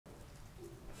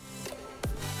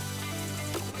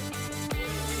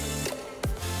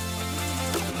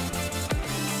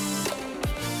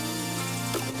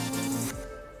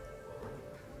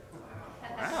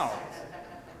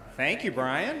Thank you,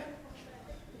 Brian.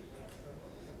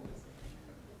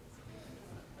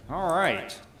 All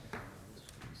right.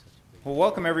 Well,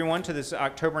 welcome everyone to this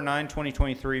October 9,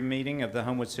 2023 meeting of the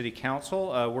Homewood City Council.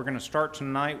 We're going to start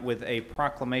tonight with a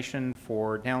proclamation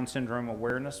for Down Syndrome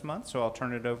Awareness Month, so I'll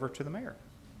turn it over to the mayor.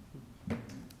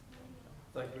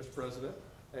 Thank you, Mr. President.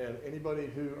 And anybody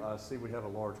who see we have a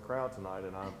large crowd tonight,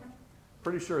 and I'm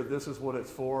pretty sure this is what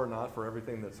it's for, not for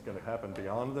everything that's going to happen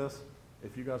beyond this.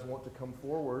 If you guys want to come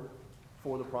forward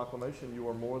for the proclamation, you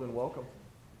are more than welcome.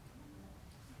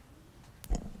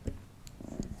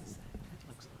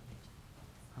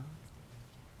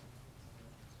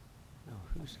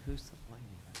 Who's the lady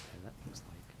right there? That looks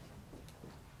like,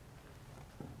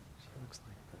 she looks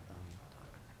like the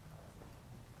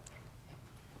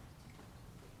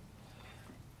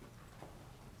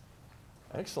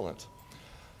doctor. Excellent.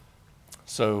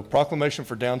 So, Proclamation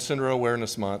for Down Syndrome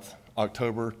Awareness Month,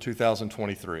 October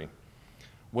 2023.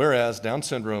 Whereas Down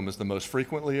syndrome is the most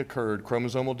frequently occurred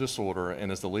chromosomal disorder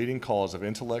and is the leading cause of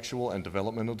intellectual and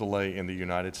developmental delay in the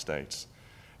United States.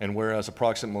 And whereas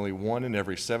approximately 1 in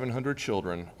every 700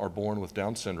 children are born with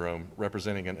Down syndrome,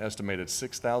 representing an estimated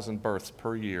 6,000 births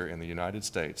per year in the United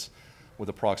States, with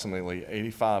approximately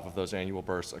 85 of those annual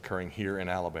births occurring here in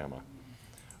Alabama.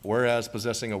 Whereas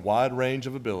possessing a wide range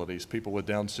of abilities, people with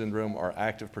Down syndrome are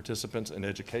active participants in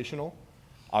educational,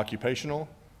 occupational,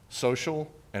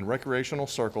 social, and recreational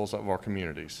circles of our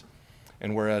communities.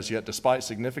 And whereas yet despite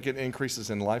significant increases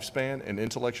in lifespan and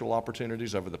intellectual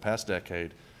opportunities over the past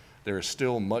decade, there is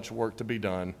still much work to be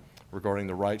done regarding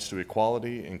the rights to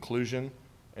equality, inclusion,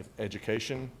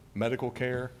 education, medical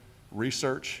care,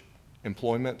 research,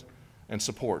 employment, and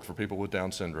support for people with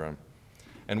Down syndrome.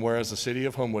 And whereas the City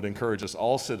of Homewood encourages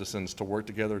all citizens to work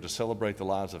together to celebrate the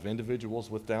lives of individuals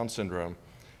with Down syndrome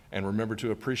and remember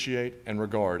to appreciate and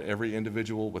regard every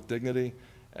individual with dignity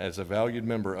as a valued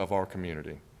member of our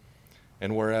community.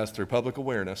 And whereas through public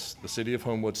awareness, the City of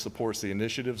Homewood supports the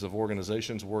initiatives of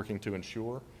organizations working to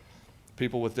ensure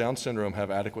people with Down syndrome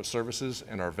have adequate services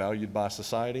and are valued by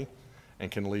society and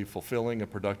can lead fulfilling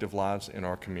and productive lives in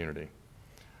our community.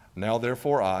 Now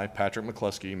therefore I, Patrick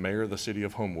McCluskey, Mayor of the City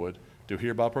of Homewood, do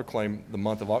hereby proclaim the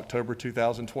month of October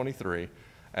 2023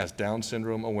 as Down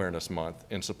Syndrome Awareness Month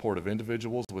in support of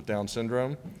individuals with Down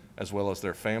syndrome, as well as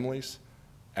their families,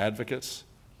 advocates,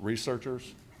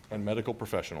 researchers, and medical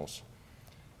professionals.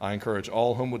 I encourage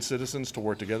all Homewood citizens to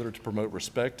work together to promote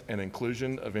respect and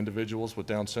inclusion of individuals with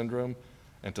Down syndrome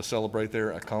and to celebrate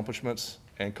their accomplishments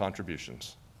and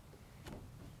contributions.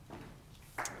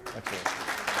 Excellent.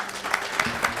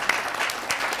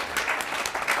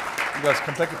 You guys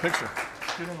come take a picture.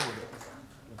 Get in a little bit.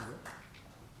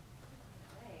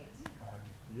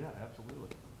 Yeah, absolutely.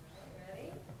 Ready?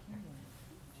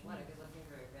 What a good looking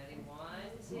group. Ready? 1,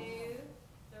 2,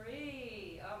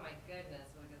 3. Oh my goodness,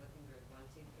 what a good looking group. 1,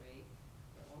 2, 3.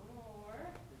 One more.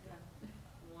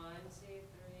 1, 2,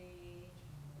 3.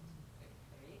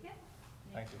 There you go.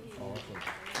 Thank you.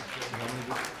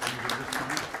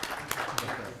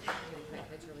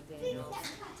 Picture with Daniel.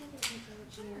 Thank you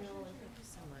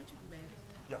so much.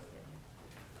 Yeah.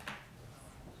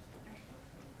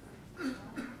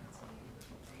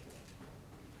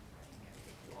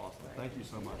 Awesome. Thank you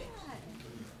so much.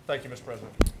 Thank you, Mr.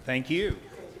 President. Thank you.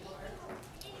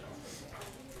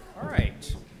 All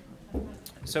right.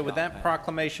 So with that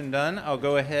proclamation done, I'll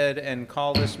go ahead and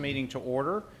call this meeting to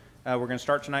order. We're going to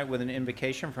start tonight with an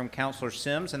invocation from Councilor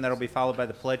Sims, and that'll be followed by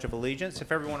the Pledge of Allegiance.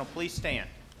 If everyone will please stand.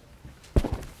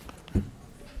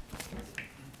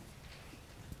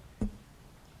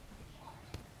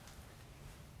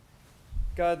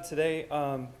 God, today,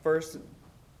 first,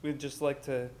 we'd just like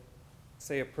to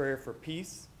say a prayer for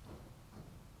peace.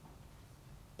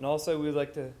 And also, we'd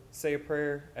like to say a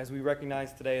prayer as we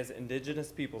recognize today as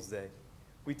Indigenous Peoples Day.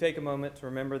 We take a moment to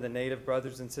remember the Native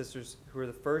brothers and sisters who are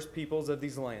the first peoples of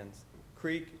these lands.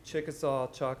 Creek, Chickasaw,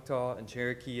 Choctaw, and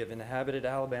Cherokee have inhabited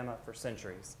Alabama for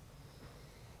centuries.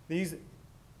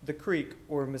 The Creek,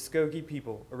 or Muskogee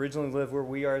people, originally lived where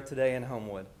we are today in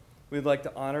Homewood. We'd like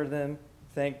to honor them,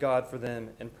 thank God for them,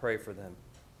 and pray for them.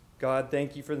 God,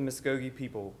 thank you for the Muskogee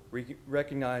people. We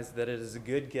recognize that it is a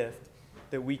good gift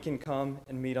that we can come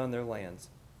and meet on their lands.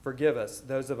 Forgive us,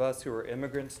 those of us who are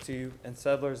immigrants to and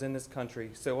settlers in this country,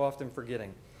 so often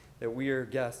forgetting that we are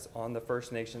guests on the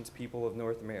First Nations people of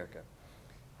North America.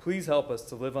 Please help us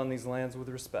to live on these lands with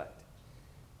respect.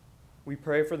 We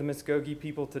pray for the Muskogee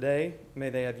people today.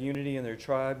 May they have unity in their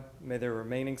tribe. May their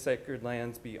remaining sacred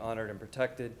lands be honored and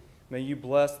protected. May you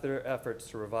bless their efforts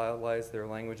to revitalize their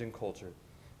language and culture.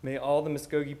 May all the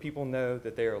Muskogee people know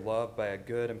that they are loved by a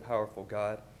good and powerful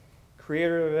God.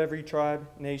 Creator of every tribe,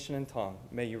 nation, and tongue,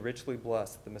 may you richly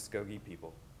bless the Muskogee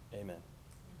people. Amen.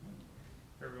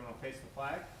 Everyone will face the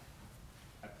flag.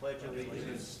 I pledge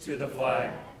allegiance To the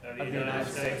flag of the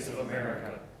United States of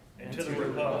America and to the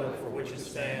republic for which it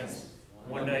stands,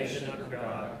 one nation under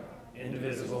God,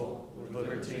 indivisible, with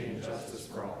liberty and justice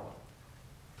for all.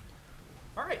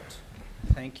 All right.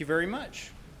 Thank you very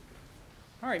much.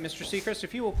 All right, Mr. Seacrest,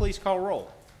 if you will please call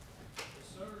roll. Yes,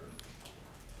 sir.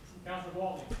 Councilor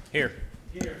Walton. Here.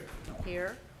 Here.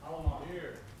 Here. Allen.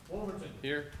 Here. Wolverton.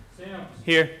 Here. Sims.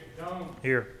 Here. Jones.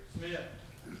 Here. Smith.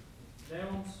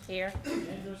 Downs. Here.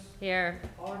 Andrus. Here.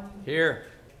 Harden. Here.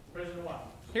 President White.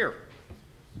 Here.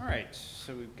 All right,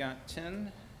 so we've got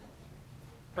 10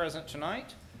 present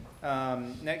tonight.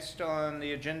 Next on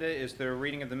the agenda is the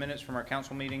reading of the minutes from our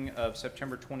council meeting of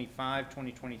September 25,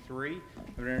 2023.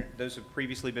 Those have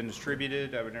previously been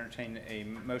distributed. I would entertain a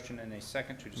motion and a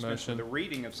second to dispense with the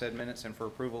reading of said minutes and for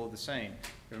approval of the same.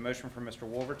 We have a motion from Mr.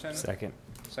 Wolverton. Second.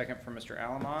 Second from Mr.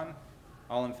 Alamon.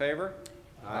 All in favor?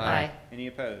 Aye. Any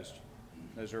opposed?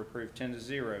 Those are approved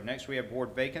 10-0. Next, we have board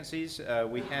vacancies.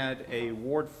 We had a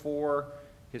Ward 4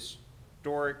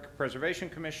 Historic Preservation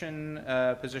Commission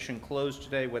position closed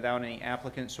today without any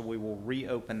applicants, so we will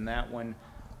reopen that one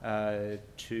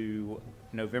to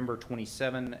November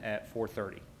 27 at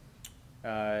 4:30.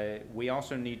 We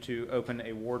also need to open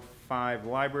a Ward 5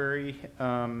 library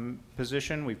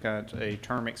position. We've got a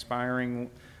term expiring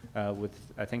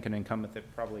with, I think, an incumbent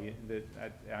that probably, that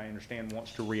I understand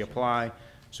wants to reapply.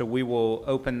 So we will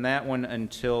open that one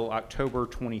until October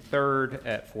 23rd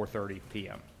at 4:30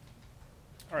 p.m.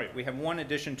 All right, we have one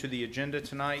addition to the agenda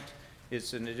tonight.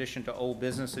 It's an addition to old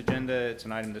business agenda. It's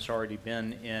an item that's already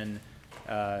been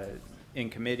in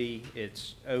committee.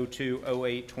 It's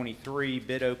 020823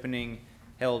 bid opening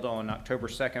held on October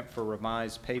 2nd for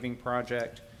revised paving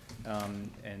project,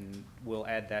 and we'll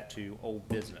add that to old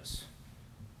business.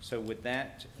 So with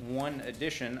that one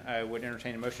addition, I would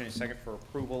entertain a motion and a second for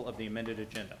approval of the amended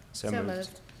agenda. So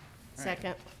moved.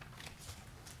 Second.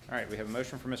 All right, we have a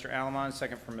motion from Mr. Alamon,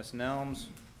 second from Ms. Nelms.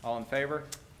 All in favor?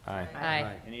 Aye.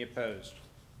 Aye. Any opposed?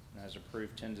 That is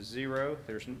approved 10-0.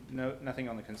 There's nothing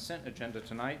on the consent agenda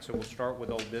tonight, so we'll start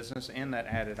with old business and that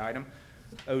added item.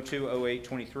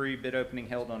 020823 bid opening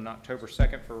held on October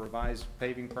 2nd for revised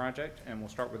paving project, and we'll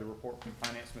start with a report from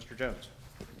Finance, Mr. Jones.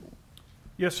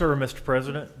 Yes, sir, Mr.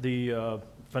 President. The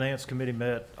Finance Committee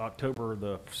met October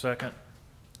the 2nd,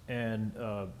 and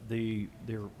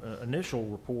their initial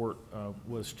report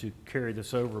was to carry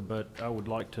this over, but I would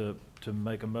like to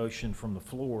make a motion from the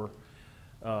floor.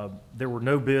 There were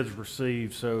no bids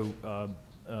received, so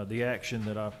the action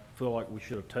that I feel like we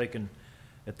should have taken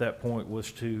at that point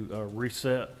was to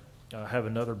reset, have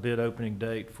another bid opening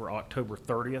date for October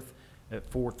 30th at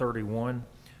 4:31,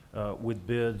 with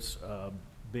bids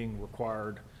being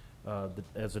required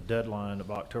as a deadline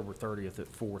of October 30th at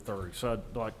 4:30. So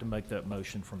I'd like to make that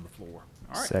motion from the floor.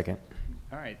 All right. Second.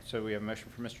 All right, so we have a motion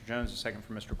for Mr. Jones, a second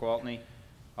for Mr. Gwaltney.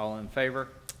 All in favor?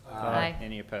 Aye.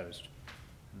 Any opposed?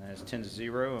 And that is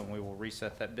 10-0, and we will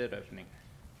reset that bid opening.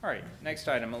 All right, next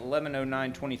item,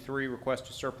 110923, request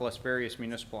to surplus various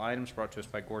municipal items brought to us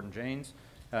by Gordon Janes.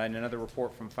 And another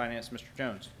report from Finance, Mr.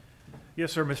 Jones.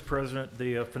 Yes, sir, Mr. President.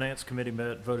 The Finance Committee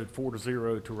met, voted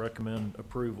 4-0 to recommend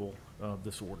approval of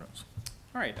this ordinance.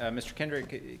 All right, Mr.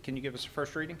 Kendrick, can you give us a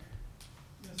first reading?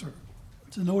 Yes, sir.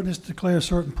 It's an ordinance to declare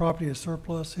certain property as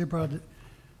surplus, hereby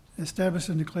establish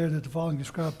and declare that the following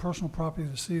described personal property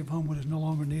of the city of Homewood is no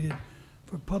longer needed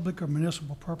for public or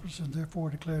municipal purposes and therefore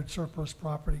declared surplus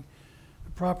property.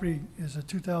 The property is a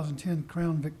 2010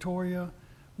 Crown Victoria,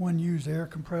 one used air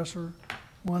compressor,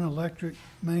 one electric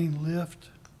main lift,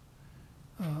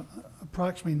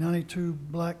 approximately 92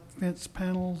 black fence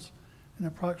panels, and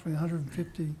approximately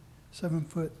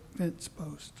 157-foot fence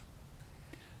post.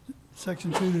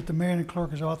 Section 2, that the mayor and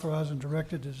clerk is authorized and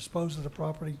directed to dispose of the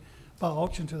property by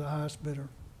auction to the highest bidder.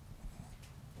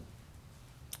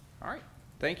 All right,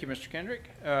 thank you, Mr. Kendrick.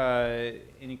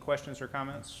 Any questions or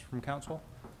comments from council?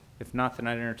 If not, then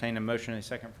I'd entertain a motion and a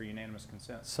second for unanimous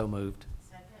consent. So moved.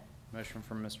 Motion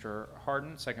from Mr.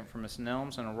 Harden, second from Ms.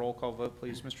 Nelms, and a roll call vote,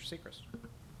 please, Mr. Seacrest.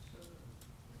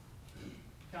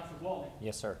 Councilor Walton.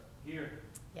 Yes, sir. Here.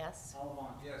 Yes.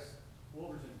 Allen. Yes.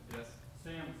 Wolverton. Yes.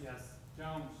 Sims. Yes.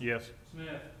 Jones. Yes.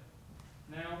 Smith.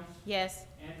 Nelms. Yes.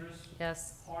 Andrus.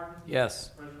 Yes. Harden.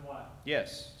 Yes. President White.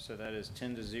 Yes, so that is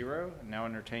 10-0. Now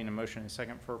entertain a motion and a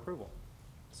second for approval.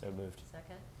 So moved.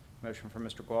 Second. Motion from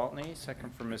Mr. Gwaltney,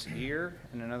 second from Ms. Gear,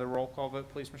 and another roll call vote,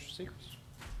 please, Mr. Seacrest.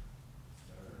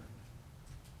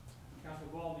 Councilor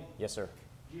Walton. Yes, sir.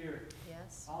 Here.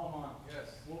 Yes. Allen.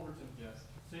 Yes. Wolverton. Yes.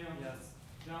 Sims. Yes.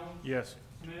 Jones. Yes.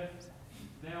 Smith.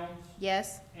 Nelms,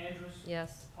 Yes. Andrus,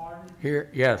 Yes. Harden, Here,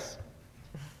 yes.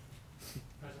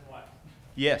 President White.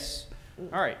 Yes.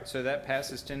 All right, so that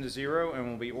passes 10-0 and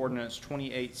will be ordinance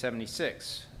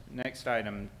 2876. Next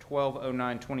item,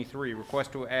 120923,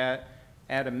 request to add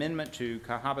amendment to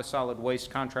Cahaba Solid Waste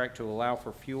contract to allow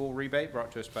for fuel rebate,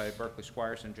 brought to us by Berkeley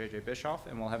Squires and J.J. Bischoff,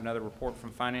 and we'll have another report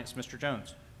from Finance. Mr.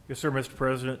 Jones. Yes, sir, Mr.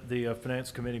 President. The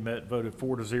Finance Committee met, voted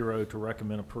 4-0 to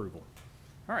recommend approval.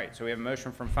 All right, so we have a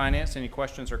motion from Finance. Any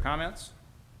questions or comments?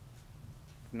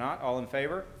 If not, all in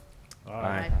favor?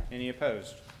 Aye. Any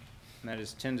opposed? And that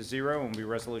is 10-0 and will be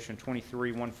Resolution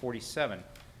 23-147.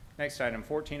 Next item,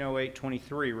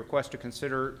 140823, request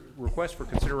for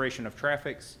consideration of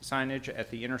traffic signage at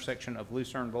the intersection of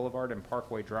Lucerne Boulevard and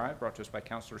Parkway Drive, brought to us by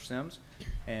Councilor Sims.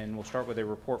 And we'll start with a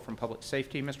report from Public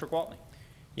Safety. Mr. Gwaltney.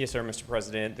 Yes, sir, Mr.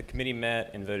 President. The committee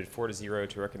met and voted 4-0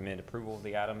 to recommend approval of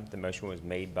the item. The motion was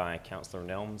made by Councilor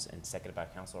Nelms and seconded by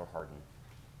Councilor Harden.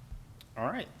 All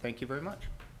right, thank you very much.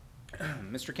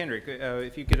 Mr. Kendrick,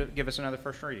 if you could give us another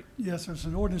first reading. Yes, there's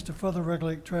an ordinance to further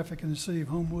regulate traffic in the city of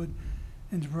Homewood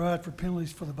and to provide for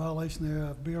penalties for the violation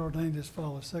thereof. Be ordained as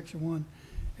follows. Section 1,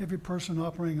 every person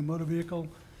operating a motor vehicle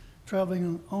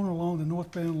traveling on or along the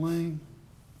northbound lane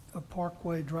of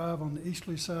Parkway Drive on the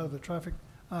easterly side of the traffic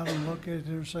island located at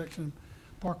the intersection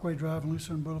of Parkway Drive and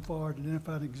Lucerne Boulevard,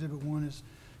 identified in Exhibit 1,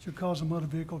 should cause a motor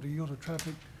vehicle to yield to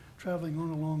traffic traveling on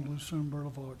or along Lucerne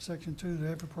Boulevard. Section 2, that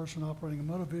every person operating a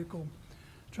motor vehicle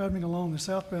traveling along the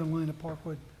southbound lane of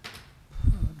Parkway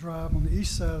Drive on the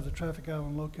east side of the traffic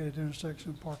island located at the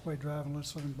intersection of Parkway Drive and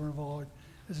Lucerne Boulevard,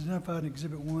 as identified in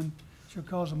Exhibit 1, shall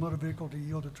cause a motor vehicle to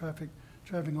yield to traffic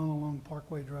traveling on or along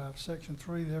Parkway Drive. Section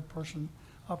 3, that person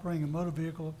operating a motor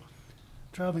vehicle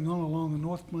traveling on or along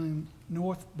the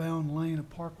northbound lane of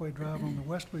Parkway Drive on the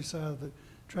westerly side of the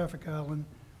traffic island,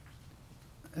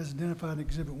 as identified in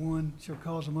Exhibit 1, shall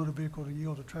cause a motor vehicle to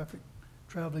yield to traffic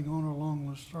traveling on or along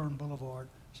Lucerne Boulevard.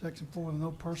 Section 4,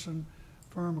 no person,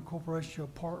 firm, or corporation shall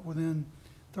park within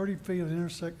 30 feet of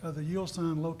the yield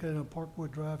sign located on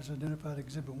Parkwood Drive, as identified in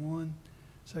Exhibit 1.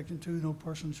 Section 2, no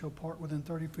person shall park within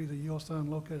 30 feet of the yield sign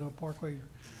located on Parkway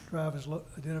Drive, as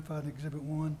identified in Exhibit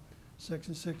 1.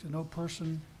 Section 6, no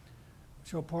person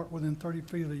shall park within 30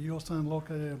 feet of the yield sign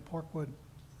located on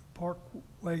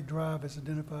Parkway Drive, as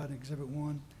identified in Exhibit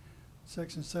 1.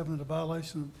 Section 7, the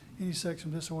violation of any section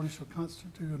of this ordinance shall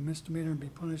constitute a misdemeanor and be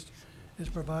punished as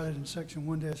provided in Section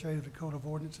 1-8 of the Code of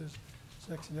Ordinances.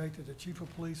 Section 8, that the chief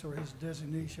of police or his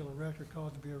designee shall erect or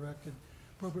cause to be erected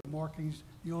appropriate markings,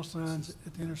 yield signs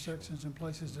at the intersections and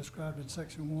places described in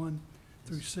Section 1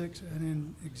 through 6 and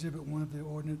in Exhibit 1 of the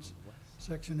ordinance.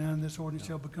 Section 9, this ordinance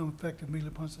shall become effective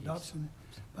immediately upon its adoption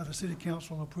by the City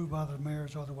Council and approved by the mayor,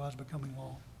 as otherwise becoming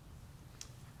law.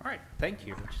 All right, thank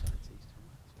you.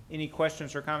 Any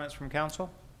questions or comments from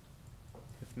council?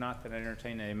 If not, then I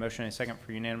entertain a motion and a second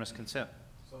for unanimous consent.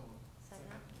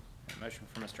 A motion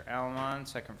for Mr. Allen,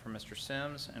 second for Mr.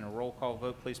 Sims, and a roll call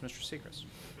vote, please, Mr. Seacrest.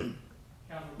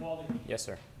 Councilor Walden. Yes,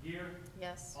 sir. Gear.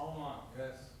 Yes. Allen.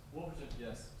 Yes. Wolverton.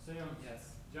 Yes. Sims.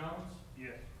 Yes. Jones.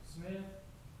 Yes. Smith.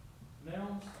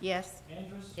 Nelms. Yes.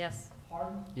 Andrus. Yes.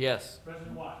 Harden. Yes.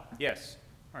 President White. Yes.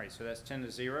 All right, so that's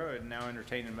 10-0, and now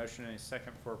entertain a motion and a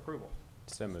second for approval.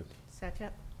 So moved. Second.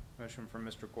 Motion from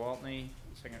Mr. Gwaltney,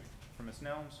 second from Ms.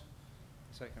 Nelms,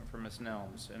 second from Ms.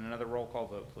 Nelms, and another roll call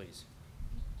vote, please.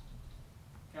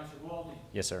 Councilor Gwaltney.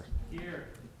 Yes, sir. Gear.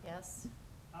 Yes.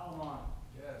 Allen.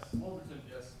 Yes. Wolverton.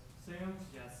 Yes. Sims.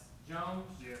 Yes. Jones.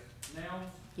 Yes. Nelms.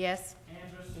 Yes.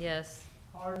 Andrus. Yes.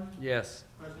 Harden. Yes.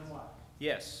 President White.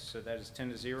 Yes, so that is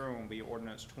 10-0 and will be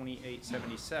ordinance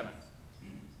 2877.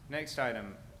 Next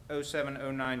item,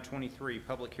 070923,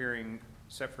 public hearing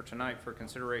set for tonight for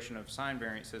consideration of sign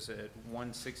variances at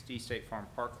 160 State Farm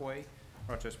Parkway,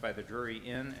 brought to us by the Drury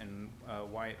Inn and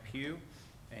Wyatt Pugh.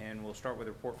 And we'll start with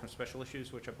a report from Special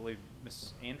Issues, which I believe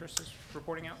Ms. Andrus is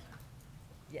reporting out.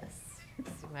 Yes.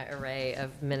 See my array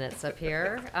of minutes up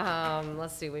here.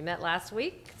 Let's see, we met last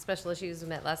week. Special Issues, we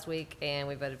met last week, and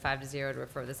we voted 5-0 to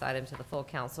refer this item to the full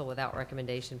council without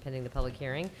recommendation pending the public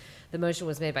hearing. The motion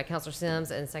was made by Councilor Sims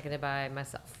and seconded by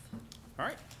myself. All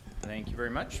right, thank you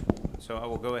very much. So I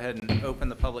will go ahead and open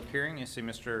the public hearing. You see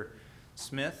Mr.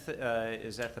 Smith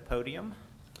is at the podium.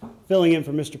 Filling in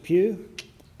for Mr. Pugh.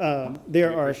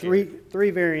 There are appreciate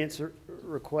three variance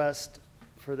requests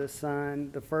for this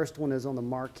sign. The first one is on the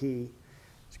marquee.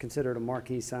 It's considered a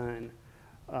marquee sign.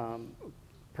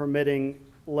 Permitting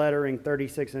lettering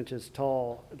 36 inches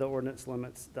tall. The ordinance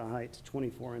limits the height to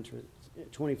 24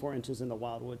 inches in the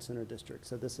Wildwood Center District.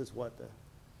 So this is what the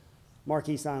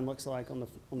marquee sign looks like on the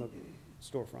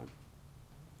storefront.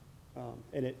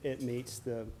 And it meets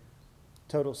the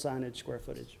total signage square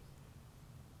footage.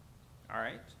 All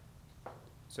right.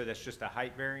 So that's just a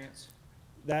height variance?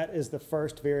 That is the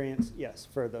first variance, yes,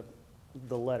 for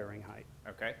the lettering height.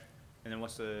 Okay. And then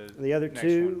what's the The other next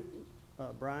two,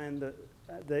 Brian,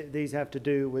 these have to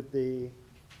do with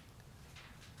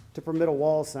to permit a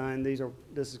wall sign,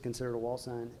 this is considered a wall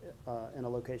sign in a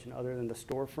location other than the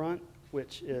storefront,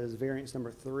 which is variance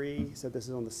number 3. So this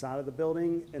is on the side of the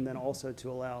building, and then also to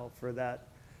allow for that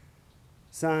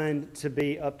sign to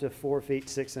be up to 4 feet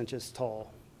 6 inches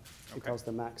tall, because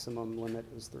the maximum limit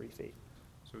is 3 feet.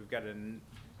 So we've got a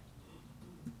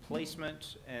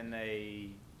placement and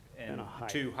And a height.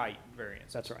 2 height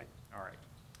variances. That's right. All right.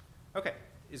 Okay.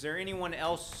 Is there anyone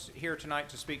else here tonight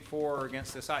to speak for or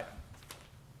against this item?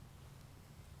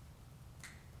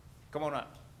 Come on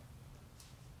up.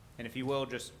 And if you will,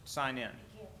 just sign in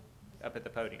up at the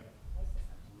podium.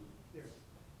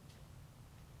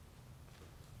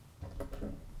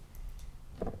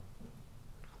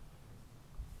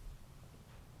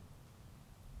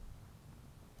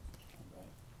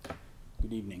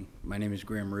 Good evening. My name is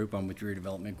Graham Roop. I'm with Drury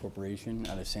Development Corporation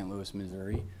out of St. Louis,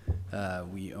 Missouri.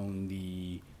 We own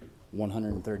the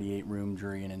 138-room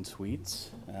Drury Inn and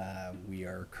Suites. We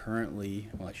are currently,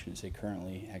 well, I shouldn't say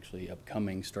currently, actually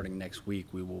upcoming, starting next week,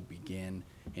 we will begin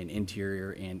an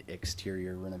interior and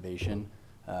exterior renovation,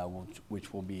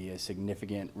 which will be a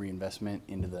significant reinvestment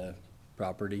into the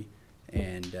property.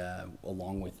 And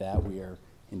along with that, we are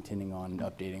intending on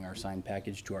updating our sign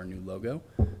package to our new logo.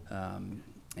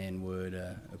 And would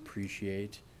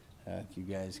appreciate if you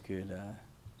guys could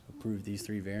approve these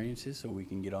 3 variances so we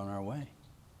can get on our way.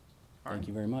 Thank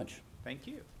you very much. Thank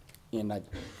you. And I'm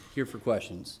here for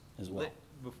questions as well.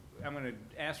 I'm going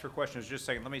to ask for questions just a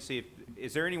second. Let me see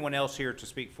is there anyone else here to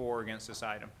speak for or against this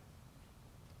item?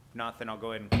 If not, then I'll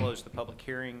go ahead and close the public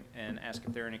hearing and ask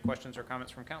if there are any questions or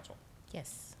comments from council.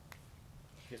 Yes.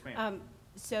 Yes, ma'am.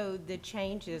 So the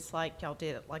change is like y'all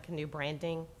did like a new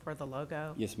branding for the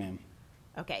logo? Yes, ma'am.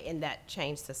 Okay, and that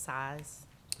changed the size,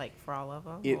 like for all of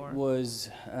them? It or? was,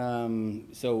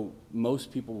 so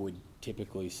most people would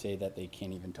typically say that they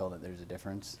can't even tell that there's a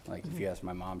difference. Like if you ask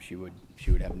my mom, she would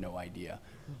have no idea.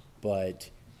 But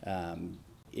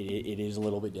it is a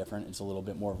little bit different. It's a little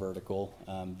bit more vertical.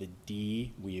 The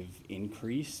D we've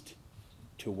increased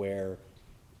to where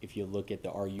if you look at the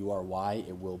RURY,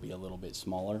 it will be a little bit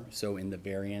smaller. So in the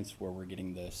variance where we're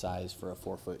getting the size for a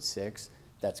 4'6",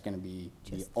 that's going to be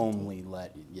the only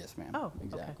yes, ma'am. Oh,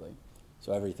 exactly. okay.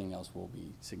 So everything else will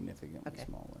be significantly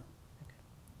smaller.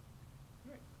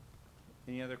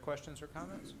 Any other questions or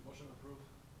comments? Motion approved.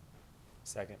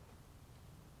 Second.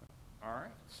 All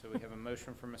right, so we have a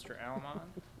motion from Mr. Almond,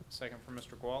 second from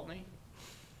Mr. Gwaltney.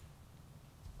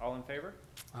 All in favor?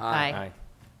 Aye.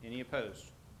 Any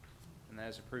opposed? And that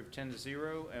is approved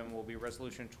 10-0 and will be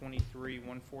resolution 23-148.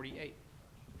 All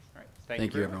right, thank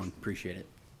you very everyone. much. Appreciate it.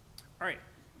 All right.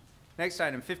 Next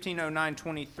item,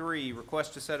 150923,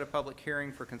 request to set a public hearing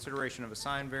for consideration of a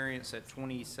sign variance at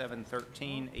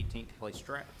 2713 18th Place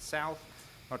South,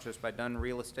 brought to us by Dunn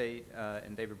Real Estate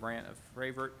and David Brandt of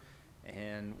Fravert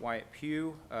and Wyatt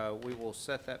Pugh. We will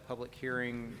set that public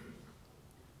hearing.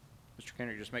 Mr.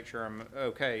 Kendrick, just make sure I'm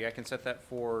okay. I can set that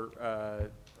for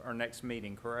our next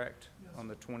meeting, correct? Yes. On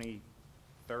the 23rd?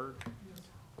 Yes.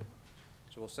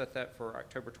 So we'll set that for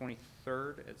October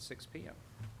 23rd at 6 p.m.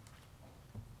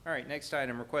 All right, next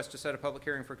item, request to set a public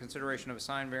hearing for consideration of a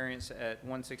sign variance at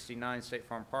 169 State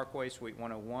Farm Parkway, Suite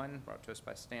 101, brought to us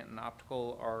by Stanton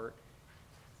Optical,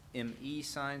 RME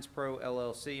Signs Pro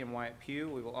LLC, and Wyatt Pugh.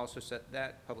 We will also set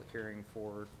that public hearing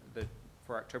for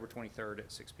October 23rd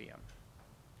at 6 p.m.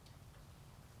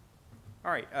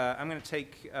 All right, I'm going to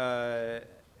take the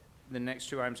next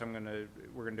 2 items.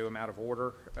 We're going to do them out of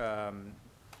order.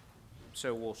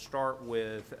 So we'll start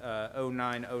with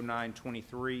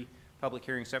 090923. Public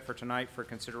hearing set for tonight for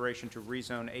consideration to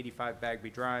rezone 85 Bagby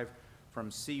Drive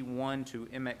from C1 to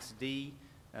MXD.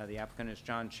 The applicant is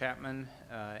John Chapman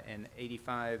and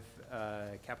 85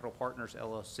 Capital Partners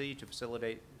LLC to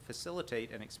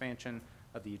facilitate an expansion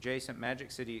of the adjacent Magic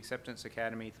City Acceptance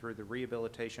Academy through the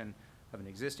rehabilitation of an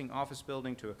existing office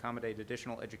building to accommodate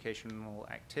additional educational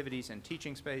activities and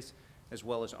teaching space, as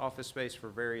well as office space for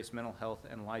various mental health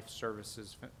and life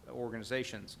services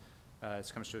organizations.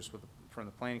 This comes to us from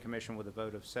the Planning Commission with a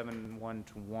vote of 7-1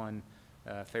 to 1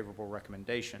 favorable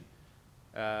recommendation.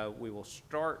 We will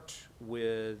start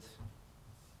with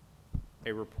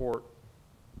a report.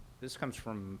 This comes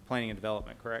from Planning and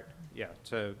Development, correct? Yeah,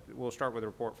 so we'll start with a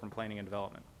report from Planning and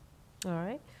Development. All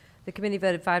right. The committee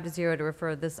voted 5-0 to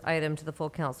refer this item to the full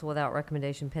council without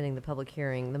recommendation pending the public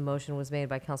hearing. The motion was made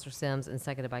by Councilor Sims and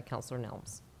seconded by Councilor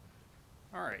Nelms.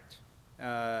 All right.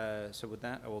 So with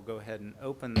that, I will go ahead and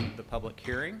open the public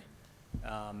hearing.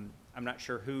 I'm not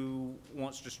sure who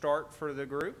wants to start for the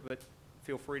group, but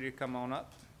feel free to come on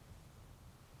up.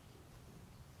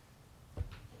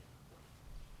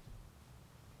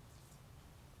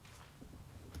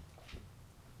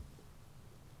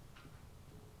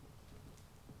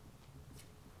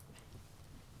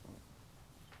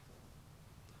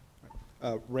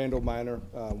 Randall Minor,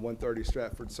 130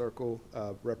 Stratford Circle,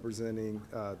 representing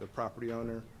the property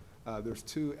owner. There's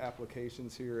two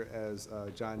applications here, as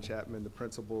John Chapman, the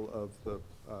principal of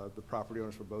the property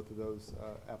owners for both of those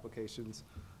applications,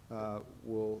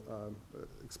 will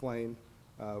explain.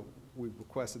 We've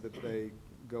requested that they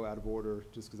go out of order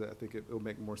just because I think it'll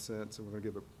make more sense, and we're going to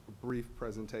give a brief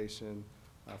presentation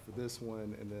for this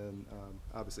one, and then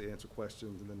obviously answer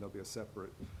questions, and then there'll be a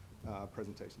separate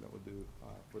presentation that we'll do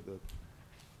for the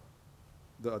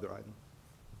other item.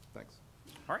 Thanks.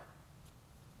 All right.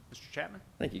 Mr. Chapman?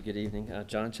 Thank you. Good evening.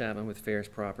 John Chapman with Ferris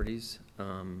Properties,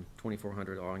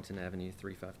 2400 Arlington Avenue,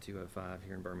 35205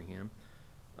 here in Birmingham.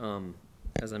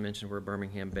 As I mentioned, we're a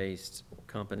Birmingham-based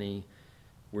company.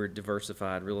 We're a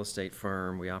diversified real estate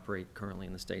firm. We operate currently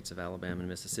in the states of Alabama and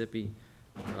Mississippi.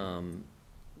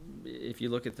 If you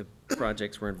look at the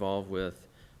projects we're involved with,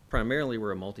 primarily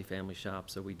we're a multifamily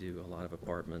shop, so we do a lot of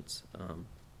apartments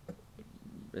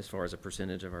as far as a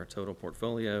percentage of our total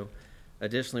portfolio.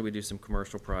 Additionally, we do some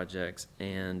commercial projects,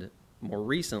 and more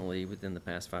recently, within the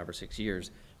past 5 or 6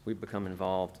 years, we've become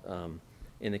involved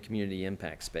in the community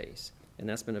impact space. And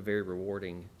that's been a very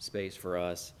rewarding space for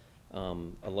us.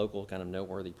 A local kind of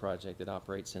noteworthy project that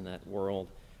operates in that world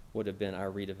would have been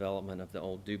our redevelopment of the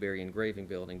old Dewberry Engraving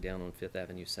Building down on 5th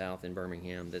Avenue South in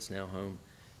Birmingham, that's now home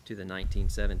to the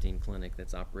 1917 clinic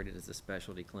that's operated as a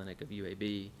specialty clinic of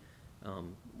UAB.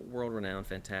 World-renowned,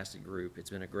 fantastic group.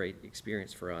 It's been a great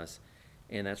experience for us.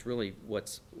 And that's really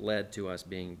what's led to us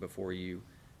being before you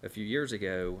a few years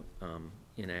ago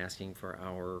in asking for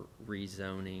our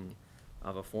rezoning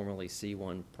of a formerly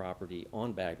C1 property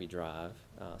on Bagby Drive,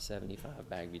 75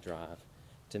 Bagby Drive,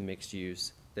 to mixed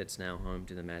use that's now home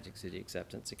to the Magic City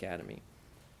Acceptance Academy.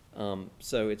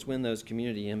 So it's when those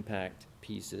community impact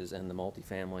pieces and the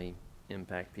multifamily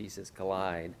impact pieces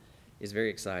collide is very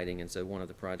exciting, and so one of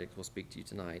the projects we'll speak to you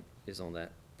tonight is on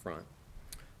that front.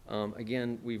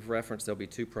 Again, we've referenced there'll be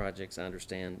two projects. I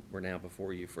understand we're now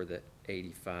before you for the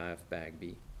 85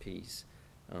 Bagby piece.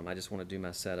 I just want to do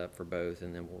my setup for both,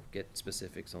 and then we'll get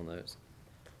specifics on those.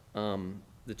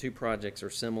 The two projects are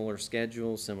similar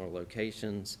schedules, similar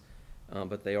locations,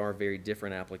 but they are very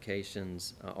different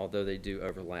applications, although they do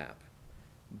overlap.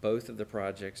 Both of the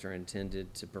projects are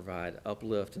intended to provide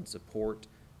uplift and support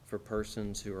for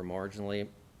persons who are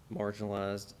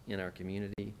marginalized in our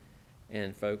community,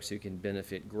 and folks who can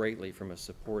benefit greatly from a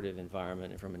supportive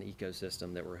environment and from an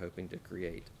ecosystem that we're hoping to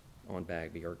create on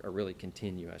Bagby, or really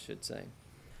continue, I should say.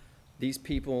 These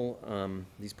people,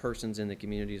 these persons in the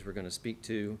communities we're going to speak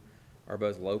to are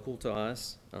both local to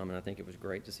us, and I think it was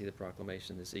great to see the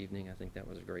proclamation this evening. I think that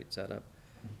was a great setup.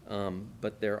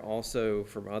 But they're also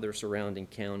from other surrounding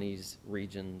counties,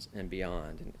 regions, and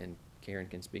beyond, and Karen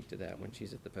can speak to that when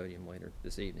she's at the podium later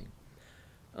this evening.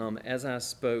 As I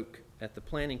spoke at the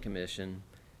Planning Commission,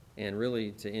 and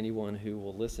really to anyone who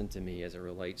will listen to me as it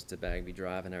relates to Bagby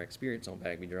Drive and our experience on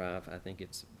Bagby Drive, I think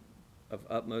it's of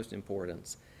utmost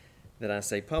importance that I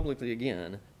say publicly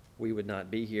again, we would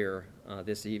not be here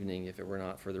this evening if it were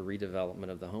not for the redevelopment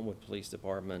of the Homewood Police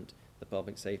Department, the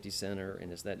Public Safety Center,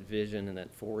 and it's that vision and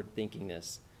that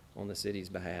forward-thinkingness on the city's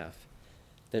behalf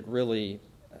that really,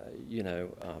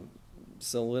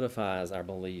 solidifies our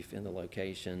belief in the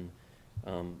location.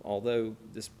 Although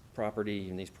this property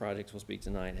and these projects we'll speak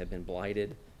tonight have been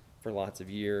blighted for lots of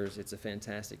years, it's a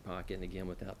fantastic pocket, and again,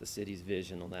 without the city's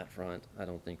vision on that front, I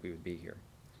don't think we would be here.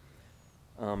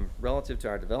 Relative to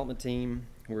our development team,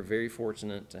 we're very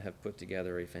fortunate to have put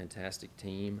together a fantastic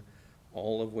team,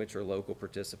 all of which are local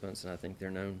participants, and I think they're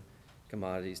known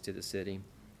commodities to the city.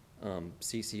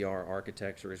 CCR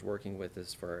Architecture is working with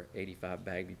us for our 85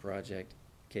 Bagby project.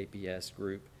 KPS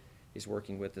Group is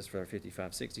working with us for our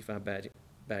 5565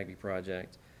 Bagby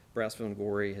project. Brownsville and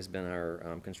Gorey has been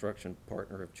our construction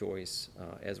partner of choice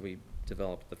as we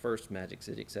developed the first Magic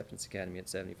City Acceptance Academy at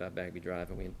 75 Bagby Drive,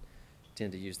 and we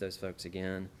intend to use those folks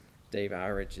again. Dave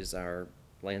Irich is our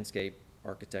landscape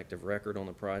architect of record on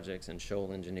the projects, and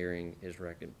Shoal Engineering is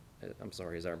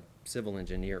our civil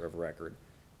engineer of record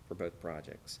for both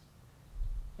projects.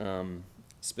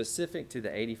 Specific to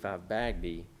the 85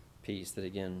 Bagby piece that,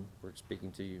 again, we're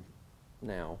speaking to you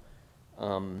now,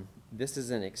 this is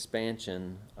an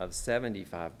expansion of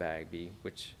 75 Bagby,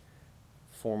 which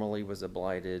formerly was a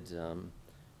blighted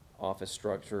office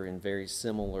structure in very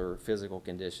similar physical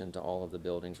condition to all of the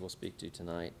buildings we'll speak to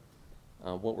tonight.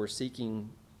 What we're seeking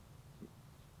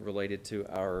related to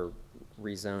our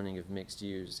rezoning of mixed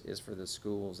use is for the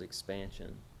school's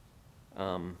expansion.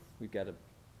 We've got an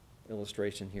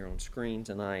illustration here on screen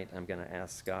tonight. I'm going to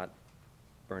ask Scott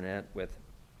Burnett with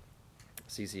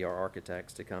CCR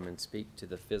Architects to come and speak to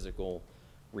the physical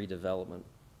redevelopment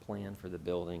plan for the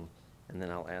building, and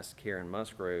then I'll ask Karen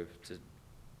Musgrove to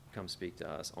come speak to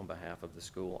us on behalf of the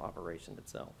school operation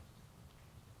itself.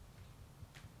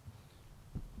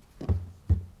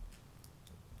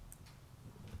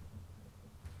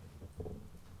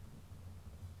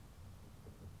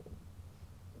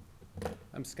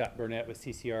 I'm Scott Burnett with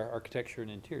CCR Architecture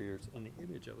and Interiors, and the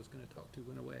image I was going to talk to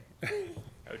went away.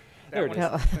 There it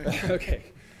is. Okay.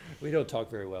 We don't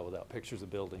talk very well without pictures of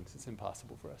buildings. It's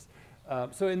impossible for us.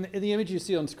 So in the image you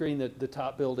see on screen, the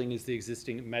top building is the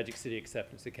existing Magic City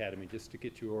Acceptance Academy, just to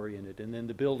get you oriented. And then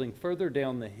the building further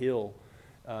down the hill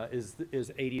is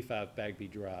 85 Bagby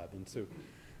Drive. And so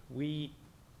we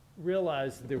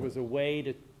realized there was a way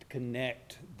to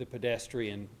connect the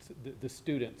pedestrian, the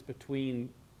students between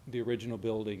the original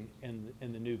building and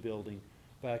the new building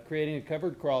by creating a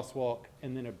covered crosswalk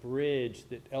and then a bridge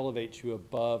that elevates you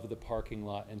above the parking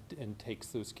lot and takes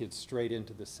those kids straight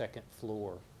into the second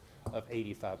floor of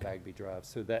 85 Bagby Drive.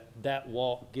 So that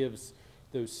walk gives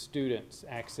those students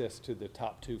access to the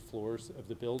top 2 floors of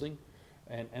the building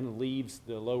and leaves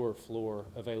the lower floor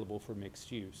available for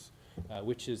mixed use,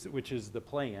 which is the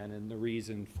plan, and the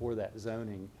reason for that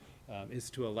zoning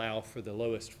is to allow for the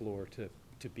lowest floor to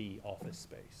be office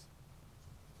space.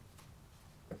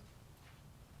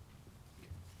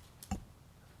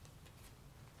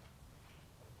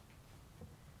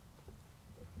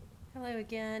 Hello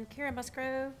again, Karen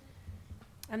Musgrove.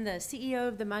 I'm the CEO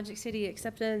of the Magic City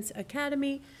Acceptance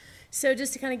Academy. So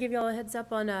just to kind of give you all a heads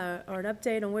up on or an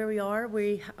update on where we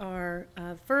are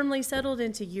firmly settled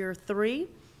into year 3.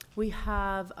 We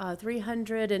have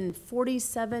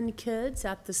 347 kids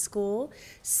at the school,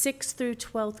 6th through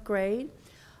 12th grade.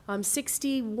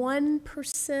 61%,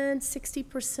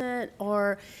 60%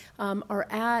 are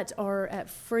at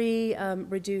free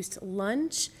reduced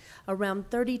lunch. Around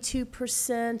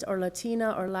 32% are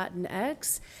Latina or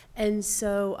Latinx. And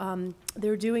so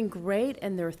they're doing great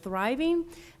and they're thriving.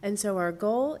 And so our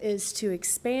goal is to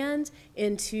expand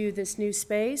into this new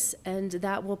space, and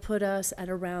that will put us at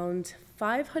around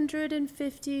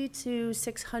 550 to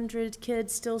 600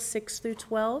 kids, still 6 through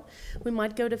 12. We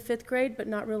might go to 5th grade, but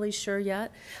not really sure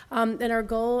yet. And our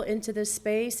goal into this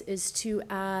space is to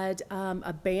add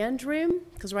a band room,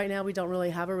 because right now we don't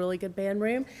really have a really good band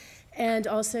room, and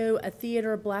also a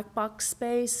theater black box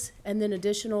space, and then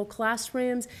additional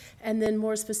classrooms, and then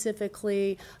more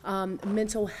specifically,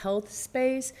 mental health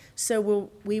space. So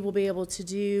we will be able to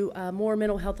do more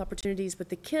mental health opportunities with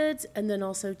the kids, and then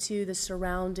also to the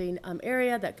surrounding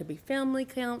area. That could be family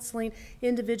counseling,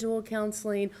 individual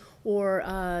counseling, or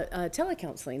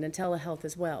telecounseling and telehealth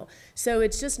as well. So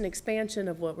it's just an expansion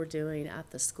of what we're doing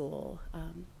at the school.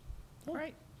 All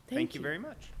right. Thank you very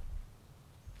much.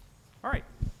 All right.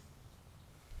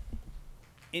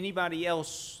 Anybody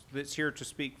else that's here to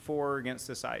speak for or against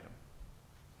this item?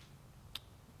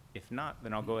 If not,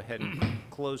 then I'll go ahead and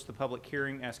close the public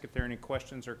hearing, ask if there are any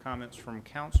questions or comments from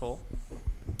council.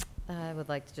 I would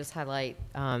like to just highlight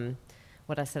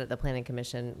what I said at the Planning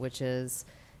Commission, which is,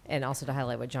 and also to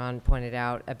highlight what John pointed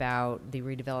out about the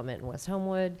redevelopment in West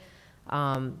Homewood,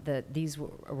 that these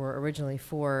were originally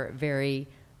 4 very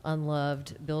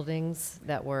unloved buildings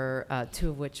that were, 2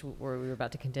 of which we were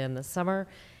about to condemn this summer.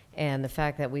 And the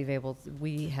fact that we the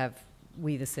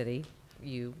city,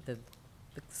 the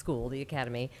school, the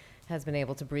academy, has been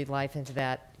able to breathe life into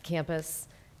that campus,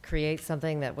 create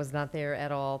something that was not there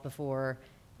at all before,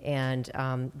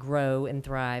 and grow and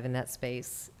thrive in that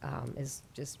space is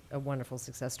just a wonderful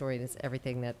success story. And it's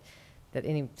everything that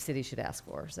any city should ask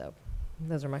for. So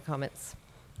those are my comments.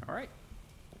 All right.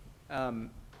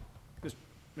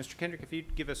 Mr. Kendrick, if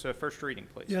you'd give us a first reading,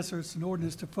 please. Yes, sir. It's an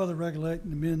ordinance to further regulate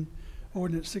and amend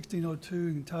Ordinance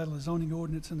 1602 entitled the zoning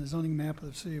ordinance and the zoning map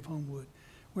of the city of Homewood.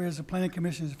 Whereas the Planning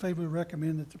Commission is favorably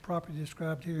recommend that the property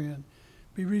described herein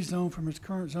be rezoned from its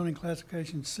current zoning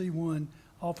classification C1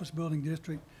 office building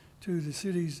district to the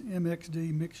city's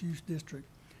MXD mixed use district.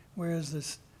 Whereas the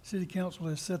City Council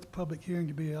has set the public hearing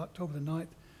to be October the 9th,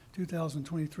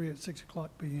 2023 at 6:00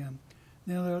 p.m.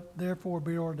 Now therefore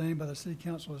be ordained by the City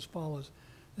Council as follows: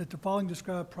 that the following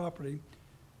described property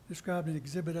described in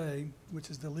Exhibit A, which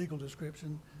is the legal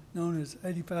description, known as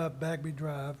 85 Bagby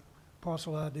Drive,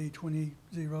 parcel ID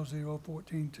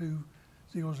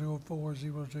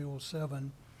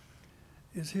 20001420040007,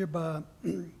 is hereby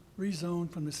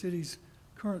rezoned from the city's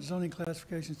current zoning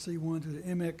classification C1 to the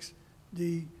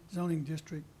MXD zoning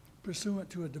district pursuant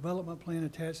to a development plan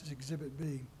attached as Exhibit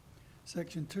B.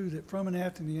 Section 2, that from and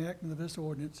after the enactment of this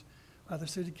ordinance by the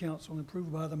City Council and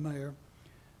approved by the Mayor,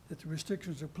 that the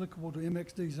restrictions applicable to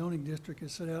MXD zoning district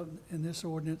as set out in this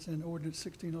ordinance and Ordinance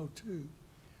 1602,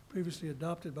 previously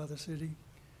adopted by the city,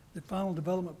 the final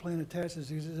development plan attached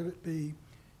as Exhibit B,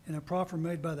 and a proffer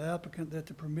made by the applicant that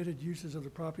the permitted uses of the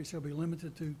property shall be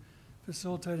limited to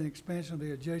facilitating expansion of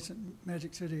the adjacent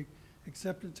Magic City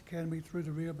Acceptance Academy through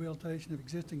the rehabilitation of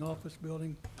existing office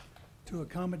building to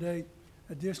accommodate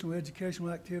additional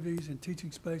educational activities and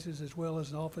teaching spaces, as well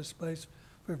as an office space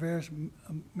for various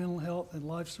mental health and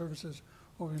life services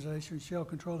organizations shall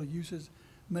control the uses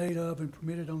made of and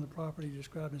permitted on the property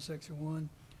described in Section 1.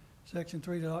 Section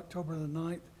 3, that October the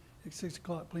 9th at 6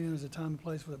 o'clock p.m. is the time and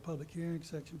place for the public hearing.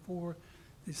 Section 4,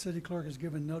 the city clerk is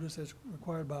given notice as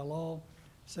required by law.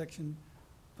 Section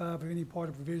 5, any part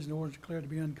of provision or ordinance declared to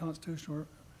be unconstitutional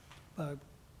by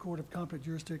court of competent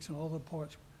jurisdiction, all other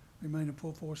parts remain in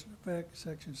full force and effect.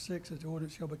 Section 6, that the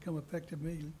ordinance shall become effective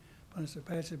immediately upon its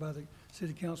passage by the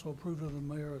City Council, approval of the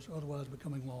mayor, as otherwise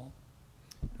becoming law.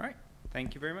 All right.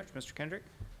 Thank you very much, Mr. Kendrick.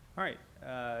 All right.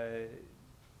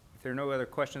 If there are no other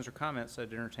questions or comments,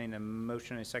 I'd entertain a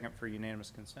motion and a second for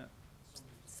unanimous consent.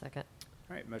 Second.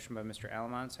 All right. Motion by Mr.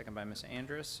 Alamon, second by Ms.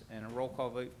 Andrus, and a roll call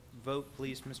vote,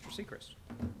 please, Mr. Sechrist.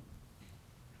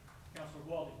 Counselor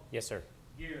Walden. Yes, sir.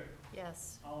 Gear.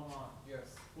 Yes. Allen.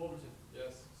 Yes. Wolverton.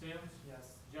 Yes. Sims.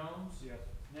 Yes. Jones. Yes.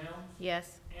 Nelms.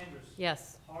 Yes. Andrus.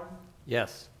 Yes. Harden.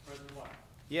 Yes. President White.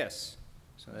 Yes.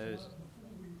 So that is, Before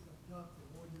we adopt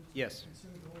the ordinance, yes.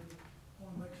 consider the ordinance, I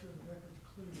want to make sure the record's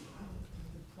clear.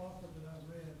 The proffer that I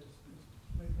read is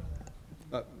made by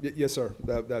the applicant. Yes, sir.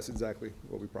 That's exactly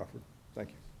what we proffered. Thank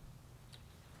you.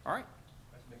 All right.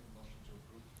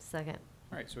 Second.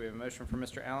 All right. So we have a motion from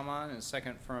Mr. Alamon and a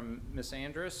second from Ms.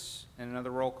 Andrus, and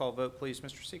another roll call vote, please,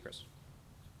 Mr. Sechrist.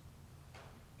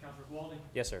 Counselor Walden.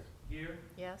 Yes, sir. Gear.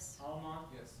 Yes. Allen.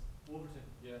 Yes. Wolverton.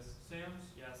 Yes. Sims.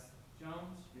 Yes.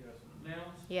 Jones. Yes.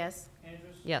 Nelms. Yes.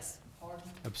 Andrus. Yes. Harden.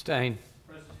 Abstain.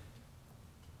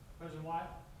 President White.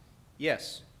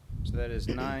 Yes. So that is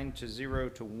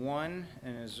 9-0-1,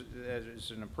 and that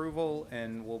is an approval,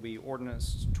 and will be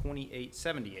ordinance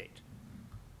 2878.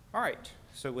 All right.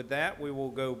 So with that, we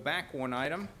will go back one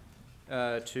item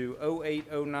to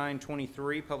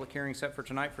 080923, public hearing set for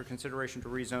tonight for consideration to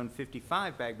rezone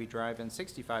 55 Bagby Drive and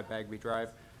 65 Bagby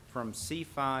Drive from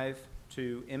C5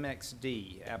 to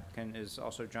MXD. Applicant is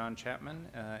also John Chapman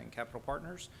and Capital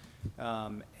Partners.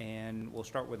 And we'll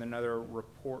start with another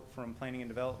report from Planning and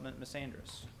Development. Ms.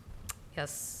 Andrus.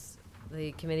 Yes.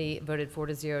 The committee voted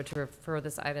 4-0 to refer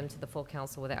this item to the full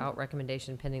council without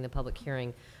recommendation pending the public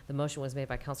hearing. The motion was made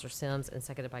by Councilor Sims and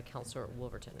seconded by Councilor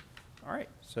Wolverton. All right.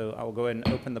 So I will go ahead and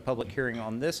open the public hearing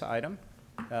on this item.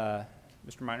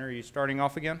 Mr. Minor, are you starting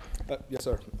off again? Yes,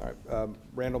 sir. All right.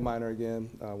 Randall Minor again,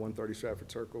 130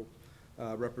 Stratford Circle,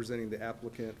 representing the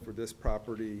applicant for this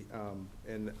property.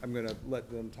 And I'm going to let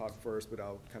them talk first, but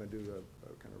I'll kind of do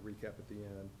a kind of recap at the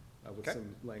end with Okay.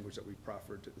 some language that we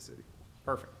proffered to the city.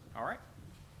 Perfect. All right.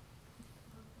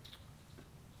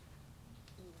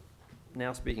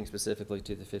 Now speaking specifically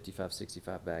to the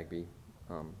 5565 Bagby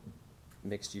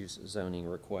mixed-use zoning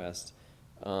request.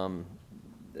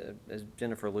 As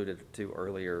Jennifer alluded to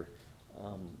earlier,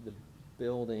 the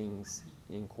buildings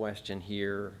in question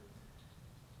here,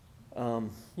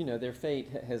 you know, their fate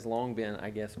has long been, I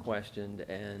guess, questioned,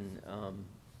 and,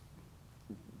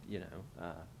 you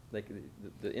know,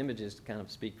 the images kind of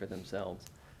speak for themselves.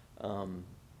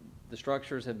 The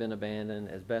structures have been abandoned,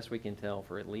 as best we can tell,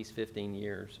 for at least 15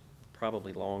 years,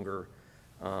 probably longer.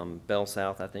 Bell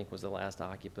South, I think, was the last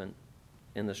occupant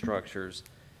in the structures.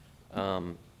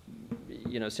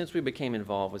 You know, since we became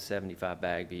involved with 75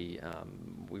 Bagby,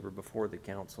 we were before the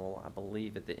council, I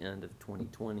believe, at the end of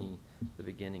 2020, the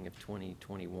beginning of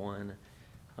 2021.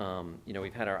 You know,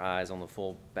 we've had our eyes on the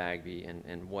full Bagby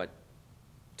and what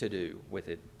to do with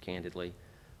it, candidly,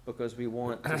 because we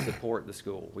want to support the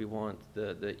school. We want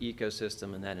the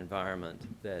ecosystem and that environment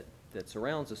that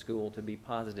surrounds the school to be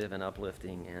positive and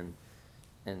uplifting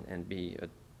and be an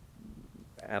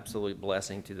absolute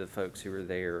blessing to the folks who are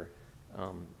there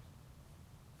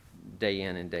day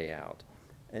in and day out.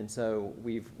 And so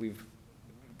we've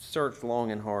searched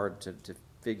long and hard to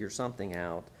figure something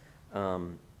out.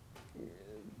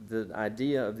 The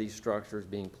idea of these structures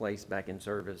being placed back in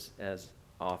service as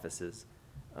offices,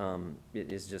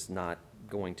 it is just not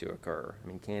going to occur. I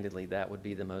mean, candidly, that would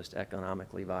be the most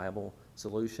economically viable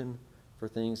solution for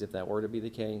things if that were to be the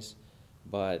case,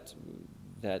 but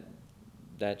that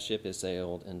ship has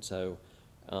sailed, and so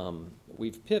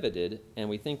we've pivoted, and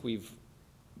we think we've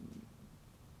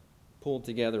pulled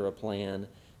together a plan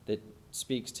that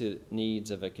speaks to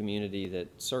needs of a community that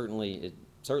certainly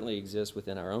exists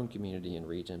within our own community and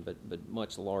region, but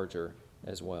much larger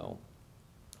as well.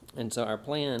 And so our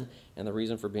plan, and the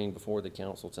reason for being before the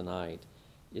council tonight,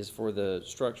 is for the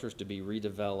structures to be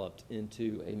redeveloped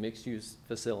into a mixed-use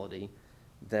facility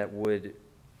that would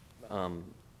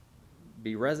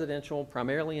be residential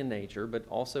primarily in nature, but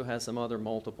also has some other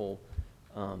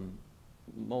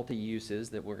multi-uses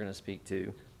that we're going to speak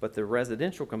to. But the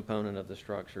residential component of the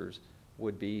structures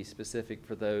would be specific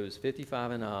for those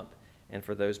 55 and up, and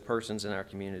for those persons in our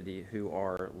community who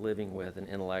are living with an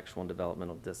intellectual and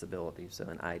developmental disability, so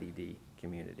an IDD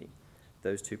community.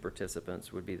 Those two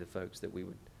participants would be the folks that we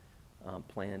would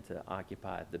plan to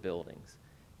occupy the buildings.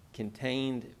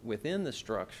 Contained within the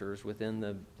structures, within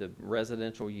the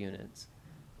residential units,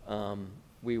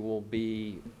 we will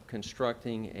be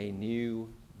constructing a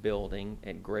new building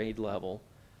at grade level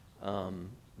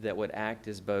that would act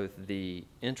as both the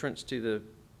entrance to the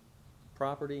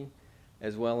property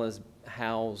as well as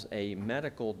house a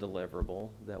medical deliverable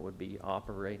that would be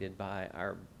operated by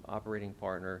our operating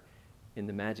partner in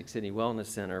the Magic City Wellness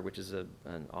Center, which is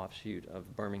an offshoot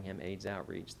of Birmingham AIDS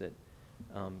Outreach that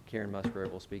Karen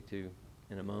Musgrove will speak to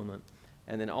in a moment.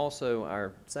 And then also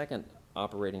our second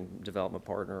operating development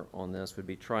partner on this would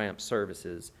be Triumph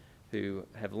Services, who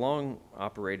have long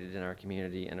operated in our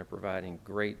community and are providing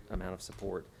great amount of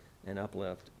support and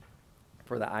uplift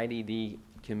for the IDD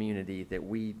community that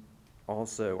we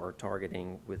also are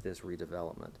targeting with this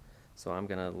redevelopment. So I'm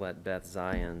going to let Beth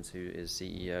Zions, who is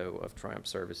CEO of Triumph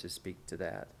Services, speak to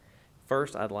that.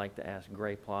 First, I'd like to ask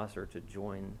Gray Plosser to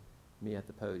join me at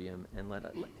the podium and let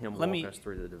him walk us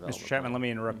through the development. Mr. Chapman, let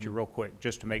me interrupt you real quick,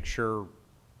 just to make sure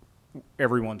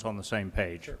everyone's on the same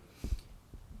page. Sure.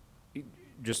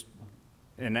 Just,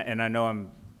 and I know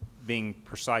I'm being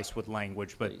precise with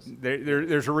language, but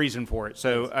there's a reason for it.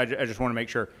 So I just want to make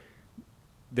sure.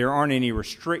 There aren't any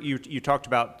you talked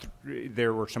about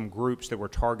there were some groups that were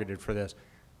targeted for this,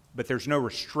 but there's no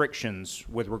restrictions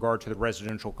with regard to the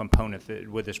residential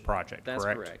component with this project, That's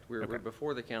correct? correct. We're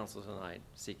before the council tonight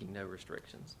seeking no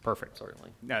restrictions. Perfect.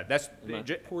 Certainly. No, that's my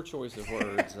poor choice of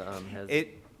words has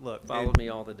Look, followed me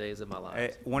all the days of my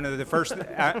life. One of the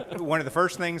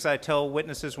first things I tell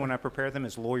witnesses when I prepare them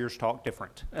is lawyers talk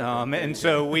different, and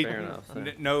so we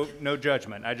no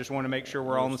judgment. I just want to make sure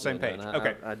we're all on the same page.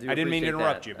 Okay, I didn't mean to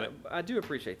interrupt you, but I do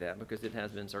appreciate that because it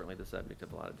has been certainly the subject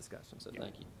of a lot of discussion. So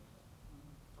thank you.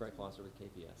 Greg Plosser with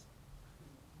KPS.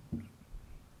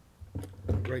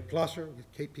 Greg Plosser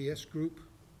with KPS Group,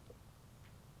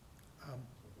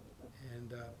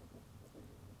 and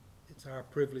it's our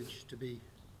privilege to be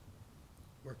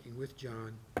working with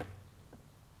John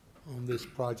on this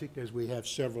project, as we have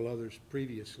several others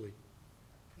previously.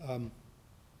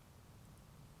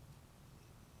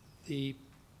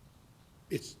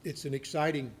 It's an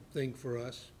exciting thing for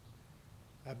us.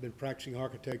 I've been practicing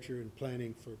architecture and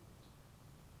planning for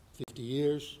 50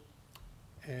 years,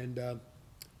 and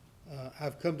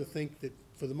I've come to think that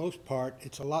for the most part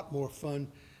it's a lot more fun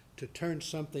to turn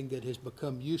something that has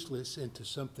become useless into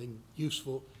something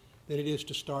useful than it is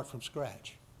to start from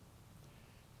scratch.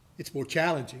 It's more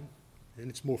challenging and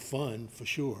it's more fun for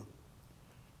sure,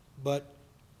 but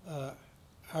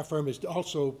our firm has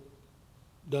also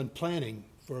done planning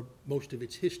for most of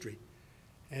its history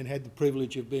and had the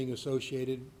privilege of being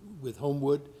associated with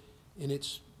Homewood in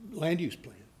its land use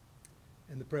plan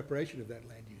and the preparation of that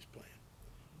land use plan.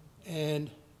 And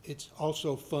it's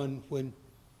also fun when,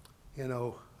 you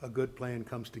know, a good plan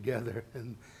comes together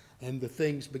and the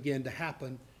things begin to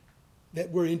happen that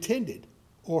were intended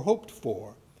or hoped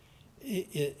for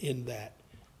in that.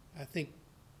 I think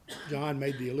John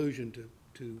made the allusion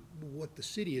to what the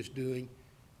city is doing,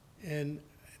 and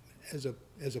as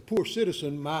a poor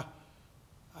citizen,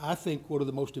 I think one of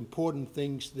the most important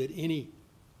things that any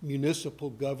municipal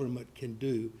government can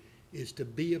do is to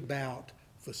be about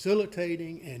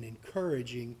facilitating and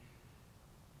encouraging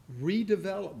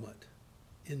redevelopment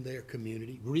in their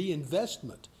community,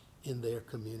 reinvestment in their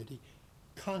community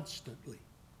constantly.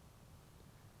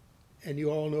 And you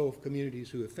all know of communities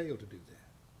who have failed to do that.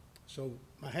 So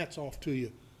my hat's off to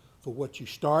you for what you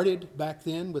started back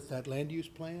then with that land use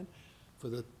plan,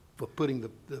 for putting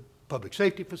the public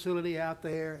safety facility out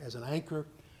there as an anchor.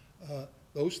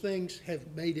 Those things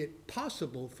have made it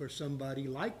possible for somebody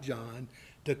like John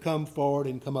to come forward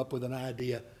and come up with an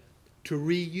idea to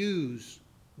reuse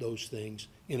those things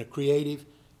in a creative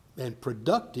and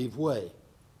productive way.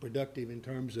 Productive in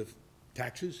terms of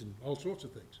taxes and all sorts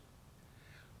of things.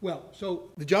 Well, so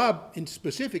the job,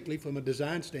 specifically from a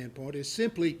design standpoint, is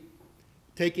simply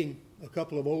taking a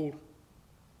couple of old,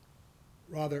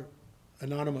 rather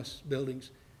anonymous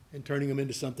buildings and turning them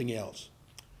into something else.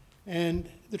 And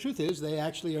the truth is, they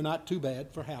actually are not too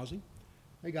bad for housing.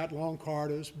 They got long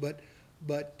corridors, but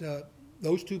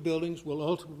those two buildings will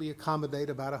ultimately accommodate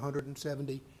about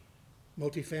 170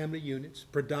 multifamily units,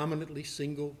 predominantly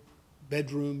single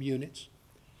bedroom units.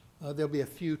 There'll be a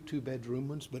few two-bedroom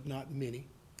ones, but not many.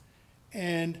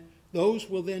 And those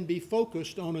will then be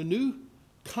focused on a new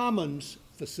commons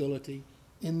facility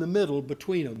in the middle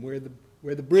between them,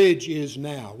 where the bridge is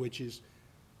now, which is,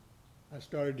 I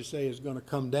started to say is going to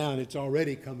come down. It's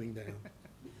already coming down.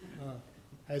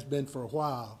 Has been for a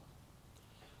while.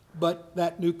 But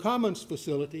that new commons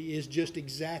facility is just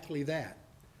exactly that.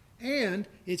 And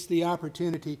it's the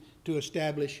opportunity to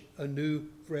establish a new,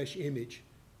 fresh image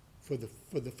for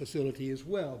the facility as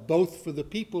well, both for the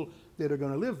people that are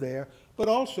going to live there, but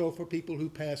also for people who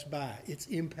pass by. Its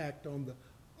impact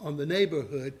on the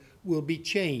neighborhood will be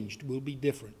changed, will be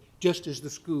different, just as the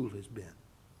school has been.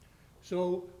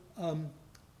 So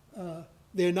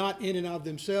they're not in and of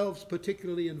themselves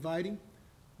particularly inviting,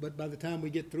 but by the time we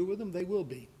get through with them, they will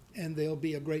be. And they'll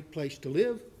be a great place to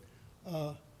live.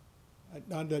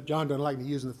 John doesn't like me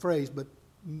using the phrase, but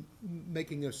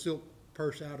making a silk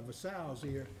purse out of a sow's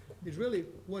ear is really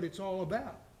what it's all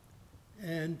about.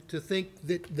 And to think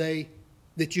that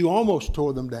you almost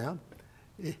tore them down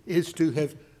is to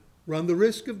have run the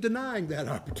risk of denying that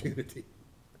opportunity.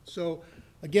 So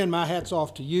again, my hat's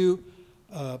off to you.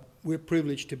 We're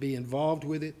privileged to be involved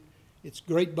with it. It's a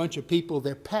great bunch of people.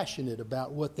 They're passionate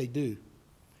about what they do.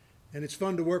 And it's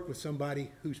fun to work with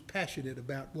somebody who's passionate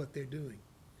about what they're doing,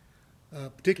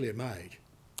 particularly at my age.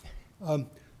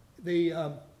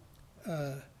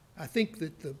 I think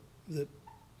that the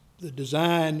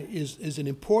design is an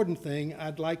important thing.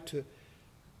 I'd like to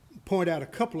point out a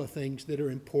couple of things that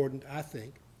are important, I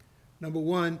think. Number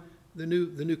one, the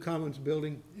new Commons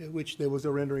building, which there was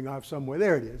a rendering of somewhere.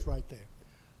 There it is, right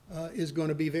there, is going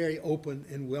to be very open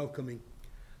and welcoming.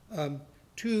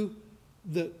 Two,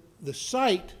 the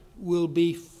site will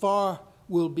be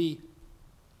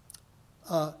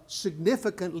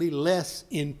significantly less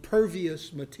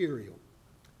impervious material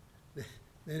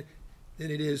than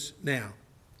it is now.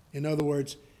 In other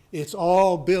words, it's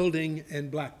all building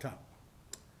and blacktop.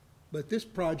 But this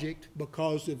project,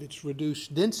 because of its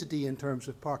reduced density in terms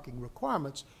of parking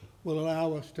requirements, will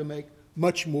allow us to make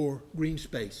much more green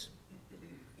space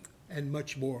and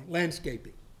much more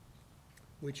landscaping,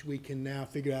 which we can now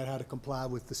figure out how to comply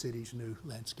with the city's new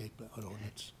landscape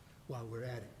ordinance while we're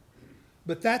at it.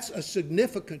 But that's a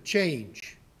significant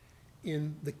change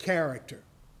in the character.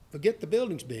 Forget the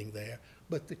buildings being there,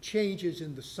 but the changes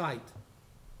in the site,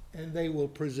 and they will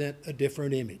present a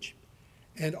different image.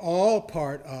 And all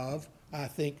part of, I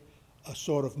think, a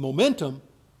sort of momentum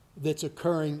that's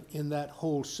occurring in that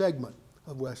whole segment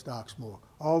of West Oxmoor,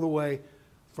 all the way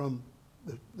from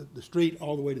the street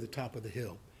all the way to the top of the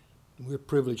hill. And we're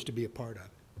privileged to be a part of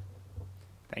it.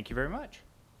 Thank you very much.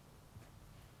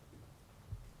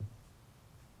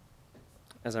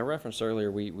 As I referenced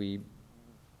earlier, we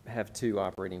have two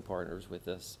operating partners with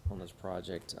us on this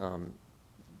project.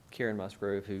 Karen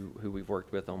Musgrove, who we've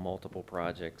worked with on multiple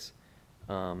projects.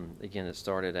 Again, it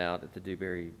started out at the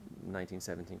Dewberry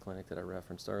 1917 clinic that I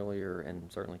referenced earlier,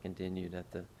 and certainly continued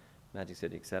at the Magic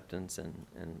City Acceptance,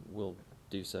 and will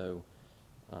do so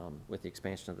with the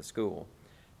expansion of the school.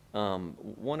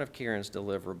 One of Karen's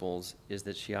deliverables is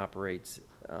that she operates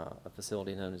a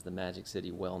facility known as the Magic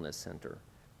City Wellness Center,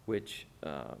 which,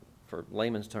 for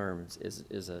layman's terms,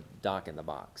 is a dock in the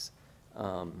box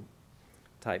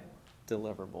type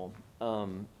deliverable.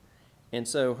 And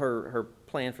so her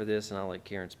plan for this, and I'll let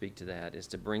Karen speak to that, is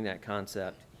to bring that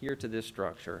concept here to this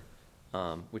structure,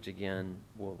 which again,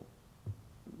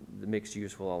 the mixed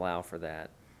use will allow for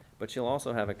that. But she'll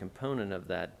also have a component of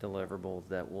that deliverable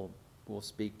that will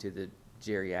speak to the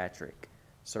geriatric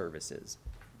services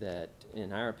that,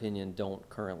 in our opinion, don't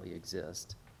currently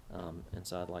exist. And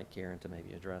so I'd like Karen to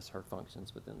maybe address her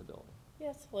functions within the building.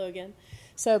 Yes, hello again.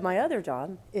 So my other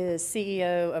job is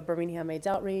CEO of Birmingham AIDS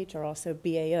Outreach, or also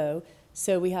BAO.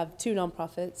 So we have two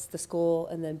nonprofits, the school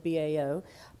and then BAO.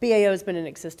 BAO has been in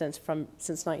existence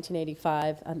since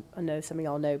 1985. I know some of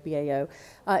y'all know BAO.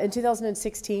 In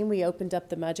 2016, we opened up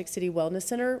the Magic City Wellness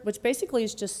Center, which basically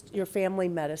is just your family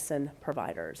medicine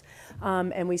providers.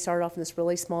 And we started off in this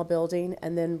really small building,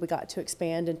 and then we got to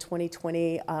expand in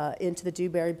 2020 into the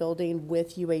Dewberry building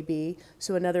with UAB.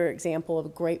 So another example of a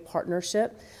great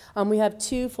partnership. We have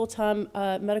two full-time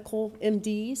medical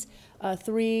MDs,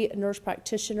 3 nurse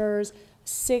practitioners,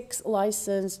 6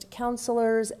 licensed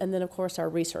counselors, and then of course our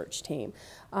research team.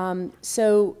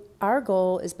 So our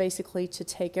goal is basically to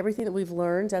take everything that we've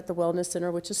learned at the Wellness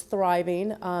Center, which is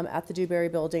thriving at the Dewberry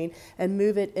Building, and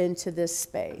move it into this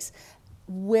space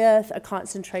with a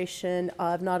concentration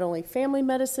of not only family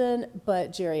medicine,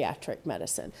 but geriatric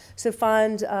medicine. So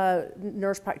find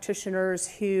nurse practitioners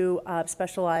who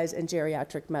specialize in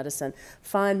geriatric medicine,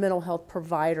 find mental health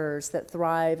providers that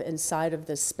thrive inside of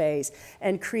this space,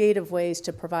 and creative ways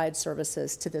to provide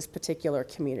services to this particular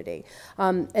community.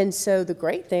 And so the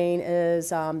great thing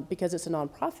is, because it's a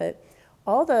nonprofit,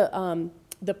 all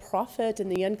the profit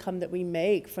and the income that we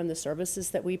make from the services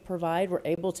that we provide, we're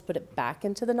able to put it back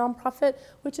into the nonprofit,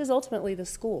 which is ultimately the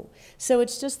school. So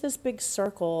it's just this big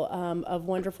circle of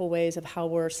wonderful ways of how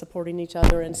we're supporting each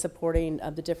other and supporting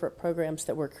the different programs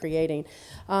that we're creating.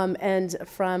 And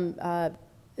from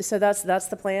so that's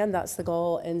the plan, that's the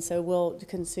goal, and so we'll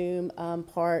consume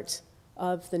part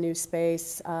of the new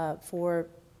space for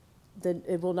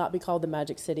it will not be called the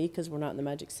Magic City because we're not in the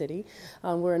Magic City.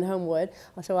 We're in Homewood,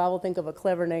 so I will think of a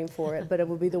clever name for it, but it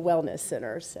will be the Wellness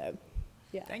Center. So,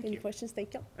 yeah. Any questions?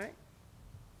 Thank you. All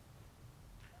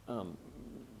right.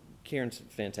 Karen's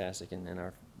fantastic, and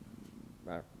our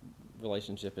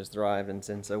relationship has thrived.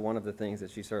 And so one of the things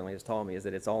that she certainly has taught me is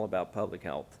that it's all about public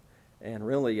health. And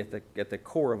really at the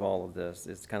core of all of this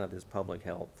is kind of this public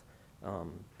health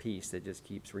piece that just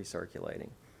keeps recirculating.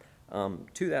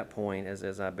 To that point,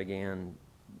 as I began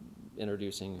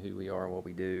introducing who we are and what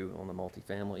we do on the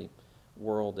multifamily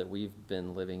world that we've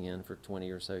been living in for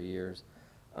 20 or so years,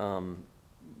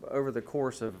 over the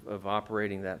course of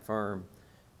operating that firm,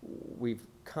 we've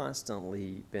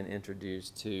constantly been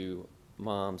introduced to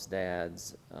moms,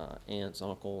 dads, aunts,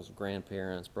 uncles,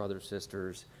 grandparents, brothers,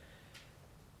 sisters,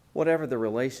 whatever the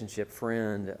relationship,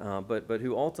 friend, but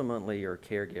who ultimately are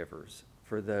caregivers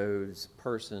for those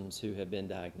persons who have been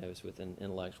diagnosed with an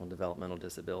intellectual and developmental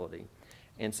disability.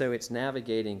 And so it's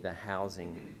navigating the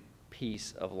housing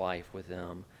piece of life with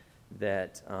them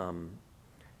that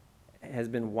has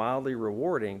been wildly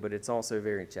rewarding, but it's also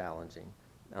very challenging.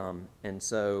 And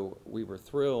so we were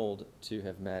thrilled to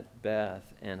have met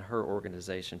Beth and her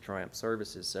organization, Triumph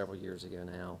Services, several years ago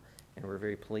now, and we're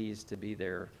very pleased to be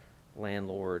their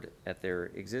landlord at their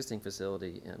existing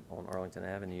facility on Arlington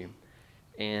Avenue.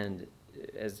 And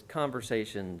as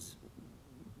conversations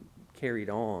carried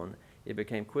on, it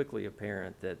became quickly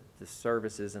apparent that the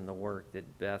services and the work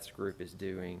that Beth's group is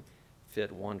doing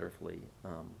fit wonderfully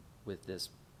with this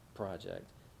project.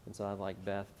 And so I'd like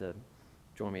Beth to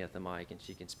join me at the mic, and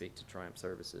she can speak to Triumph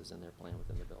Services and their plan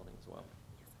within the building as well.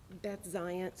 Beth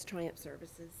Zients, Triumph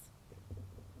Services.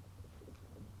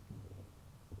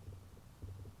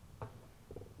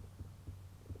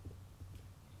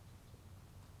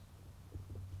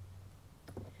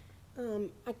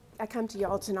 I come to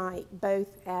y'all tonight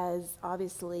both as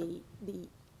obviously the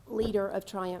leader of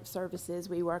Triumph Services.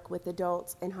 We work with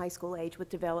adults and high school age with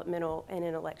developmental and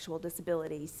intellectual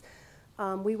disabilities.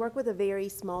 We work with a very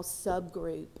small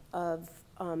subgroup of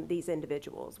these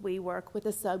individuals. We work with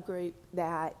a subgroup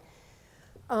that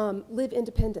live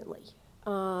independently.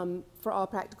 For all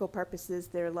practical purposes,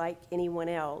 they're like anyone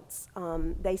else.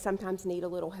 They sometimes need a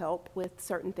little help with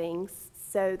certain things,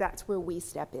 so that's where we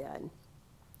step in.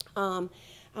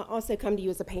 I also come to you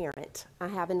as a parent. I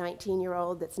have a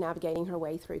 19-year-old that's navigating her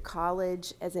way through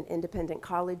college as an independent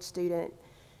college student.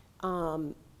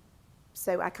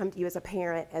 So I come to you as a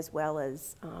parent as well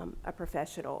as a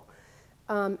professional.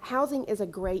 Housing is a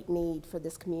great need for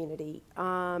this community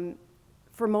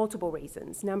for multiple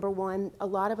reasons. Number one, a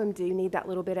lot of them do need that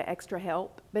little bit of extra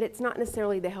help, but it's not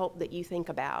necessarily the help that you think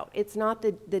about. It's not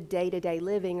the day-to-day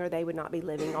living, or they would not be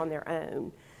living on their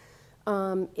own.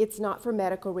 It's not for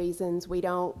medical reasons. We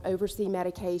don't oversee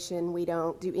medication. We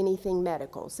don't do anything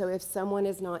medical. So if someone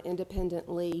is not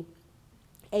independently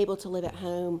able to live at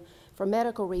home for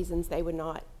medical reasons, they would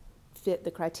not fit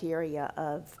the criteria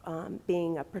of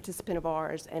being a participant of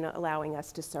ours and allowing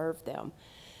us to serve them.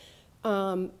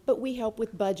 But we help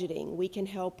with budgeting. We can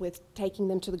help with taking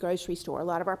them to the grocery store. A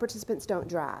lot of our participants don't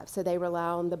drive, so they rely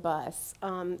on the bus.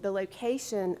 The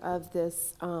location of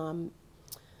this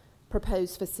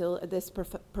proposed facility,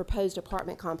 proposed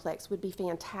apartment complex would be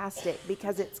fantastic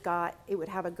because it would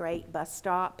have a great bus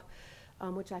stop,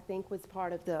 which I think was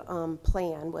part of the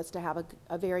plan, was to have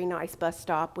a very nice bus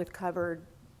stop with covered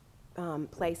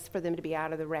place for them to be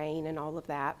out of the rain and all of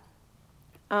that.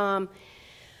 But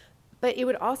it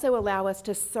would also allow us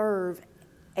to serve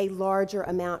a larger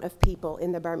amount of people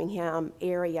in the Birmingham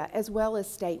area as well as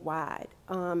statewide.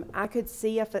 I could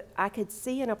see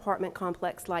an apartment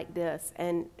complex like this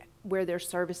and where there's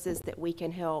services that we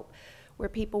can help where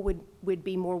people would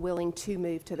be more willing to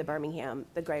move to the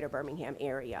greater Birmingham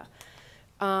area.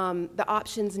 The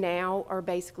options now are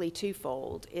basically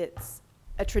twofold. It's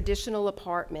a traditional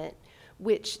apartment,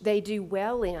 which they do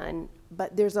well in,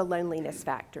 but there's a loneliness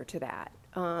factor to that.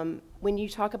 When you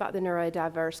talk about the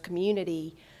neurodiverse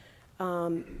community,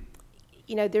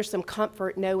 you know, there's some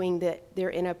comfort knowing that they're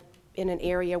in an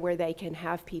area where they can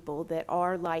have people that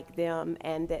are like them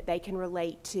and that they can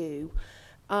relate to.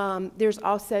 There's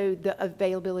also the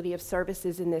availability of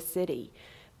services in this city.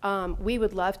 We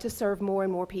would love to serve more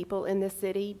and more people in this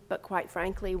city, but quite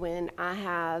frankly, when I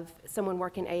have someone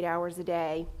working 8 hours a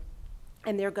day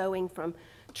and they're going from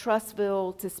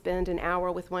Trussville to spend an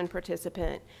hour with one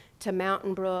participant to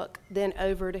Mountain Brook, then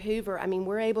over to Hoover, I mean,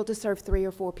 we're able to serve 3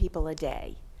 or 4 people a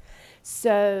day.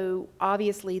 So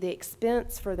obviously the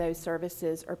expense for those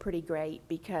services are pretty great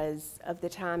because of the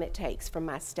time it takes from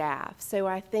my staff. So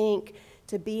I think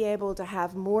to be able to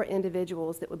have more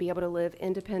individuals that would be able to live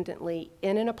independently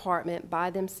in an apartment by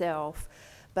themselves,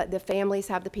 but the families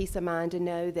have the peace of mind to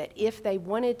know that if they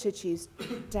wanted to choose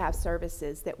to have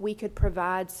services, that we could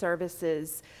provide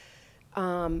services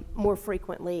more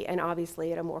frequently and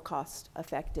obviously at a more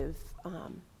cost-effective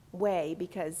way,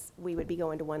 because we would be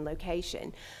going to one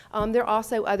location. There are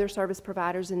also other service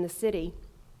providers in the city.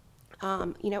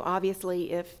 You know,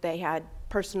 obviously if they had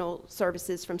personal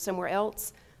services from somewhere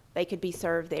else, they could be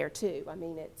served there too. I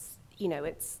mean, it's, you know,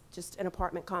 it's just an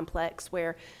apartment complex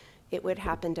where it would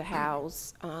happen to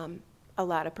house a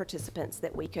lot of participants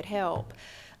that we could help.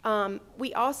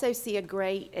 We also see a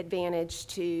great advantage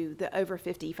to the over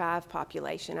 55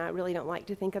 population. I really don't like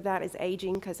to think of that as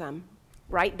aging because I'm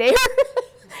right there.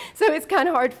 So it's kind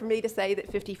of hard for me to say that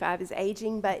 55 is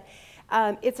aging, but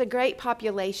it's a great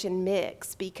population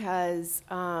mix because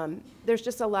there's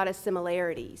just a lot of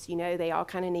similarities. You know, they all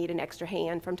kind of need an extra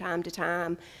hand from time to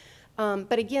time.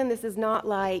 But again, this is not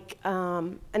like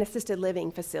an assisted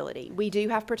living facility. We do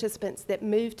have participants that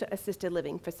move to assisted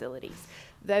living facilities.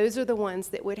 Those are the ones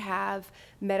that would have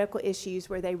medical issues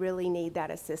where they really need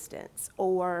that assistance,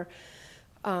 or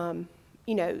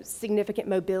you know, significant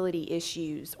mobility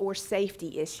issues or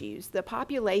safety issues. The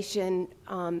population,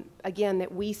 again,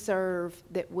 that we serve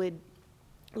that would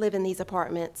live in these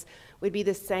apartments would be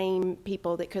the same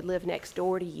people that could live next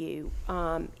door to you.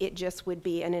 It just would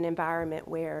be in an environment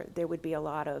where there would be a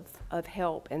lot of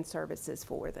help and services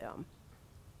for them.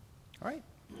 All right,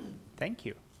 thank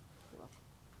you.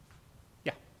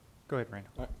 Yeah, go ahead,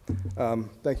 Randall. All right.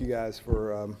 Thank you guys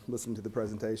for listening to the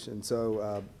presentation.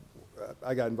 So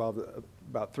I got involved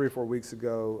about 3 or 4 weeks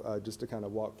ago just to kind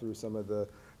of walk through some of the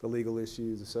legal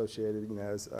issues associated, you know,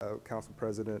 as Council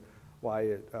President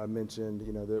Wyatt mentioned,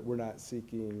 you know, that we're not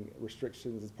seeking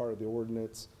restrictions as part of the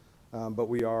ordinance, but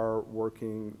we are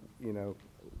working, you know,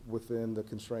 within the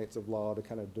constraints of law to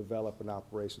kind of develop an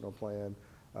operational plan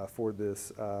for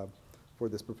this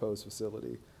proposed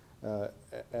facility.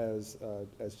 As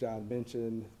John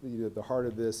mentioned, you know, the heart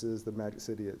of this is the Magic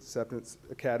City Acceptance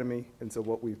Academy, and so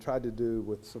what we've tried to do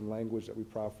with some language that we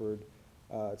proffered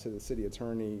to the city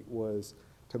attorney was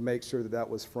to make sure that that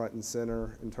was front and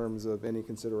center in terms of any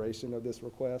consideration of this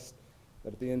request.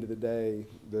 But at the end of the day,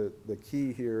 the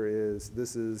key here is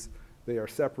they are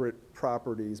separate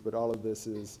properties, but all of this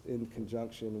is in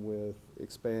conjunction with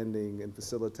expanding and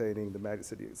facilitating the Magic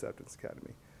City Acceptance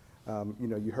Academy. You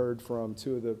know, you heard from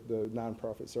 2 of the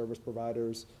nonprofit service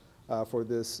providers for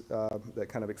this that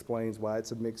kind of explains why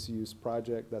it's a mixed-use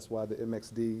project. That's why the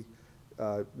MXD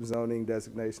zoning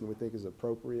designation we think is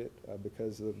appropriate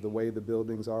because of the way the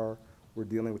buildings are. We're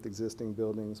dealing with existing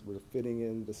buildings. We're fitting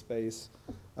in the space.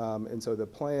 And so the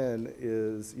plan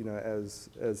is, you know, as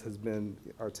has been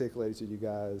articulated to you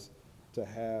guys, to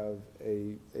have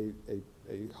a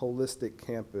holistic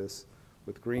campus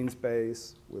with green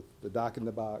space, with the dock in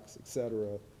the box, et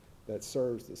cetera, that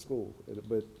serves the school,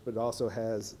 but also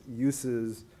has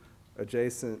uses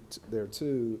adjacent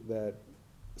thereto that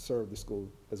serve the school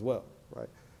as well, right?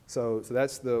 So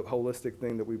that's the holistic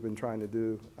thing that we've been trying to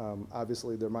do.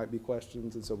 Obviously, there might be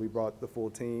questions, and so we brought the full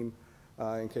team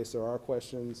in case there are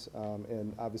questions.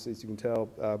 And obviously, as you can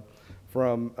tell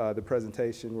from the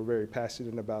presentation, we're very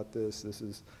passionate about this. This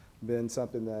has been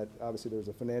something that obviously there's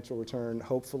a financial return,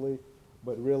 hopefully,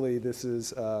 but really this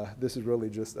is really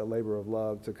just a labor of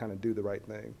love to kind of do the right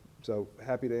thing. So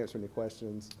happy to answer any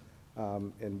questions,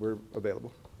 and we're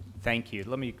available. Thank you.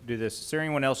 Let me do this. Is there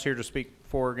anyone else here to speak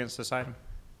for or against this item?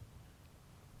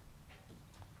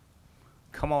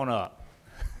 Come on up.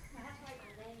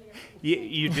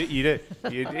 You did.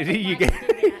 You get.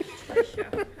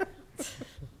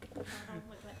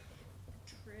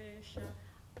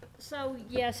 So Oh,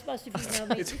 yes, most of you know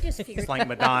me. You just figured. It's like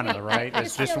Madonna, right?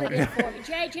 Just fill it in for me.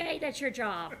 JJ, that's your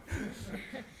job.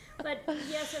 But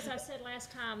yes, as I said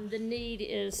last time, the need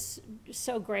is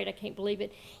so great, I can't believe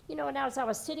it. You know, and as I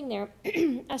was sitting there,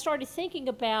 I started thinking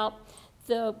about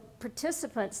the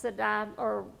participants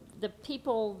or the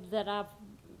people that I've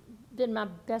been my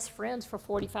best friends for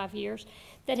 45 years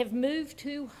that have moved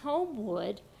to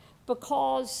Homewood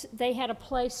because they had a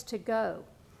place to go.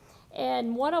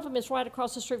 And one of them is right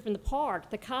across the street from the park,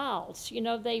 the Kyles. You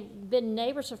know, they've been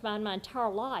neighbors of mine my entire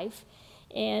life.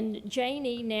 And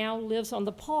Janie now lives on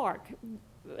the park.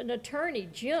 An attorney,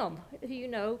 Jim, who you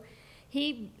know,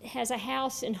 he has a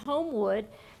house in Homewood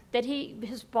that he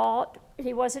has bought.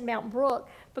 He was in Mountain Brook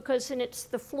because it's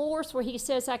the floors where he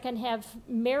says I can have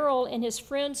Merrill and his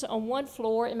friends on one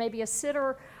floor and maybe a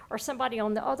sitter or somebody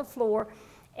on the other floor.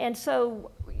 And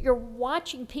so you're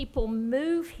watching people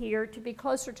move here to be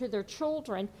closer to their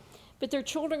children, but their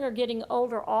children are getting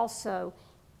older also.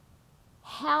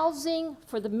 Housing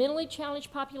for the mentally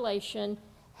challenged population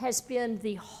has been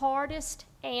the hardest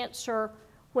answer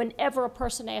whenever a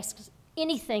person asks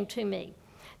anything to me.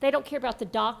 They don't care about the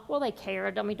doc. Well, they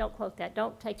care. I mean, don't quote that.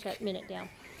 Don't take that minute down.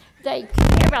 They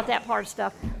care about that part of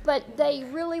stuff, but they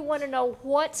really want to know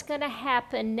what's going to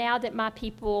happen now that my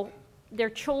people, their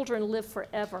children, live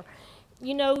forever.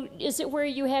 You know, is it where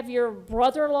you have your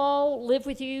brother-in-law live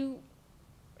with you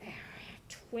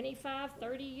 25,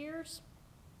 30 years?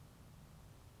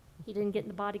 He didn't get in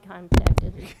the body contact,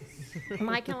 did he?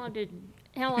 Mike, how long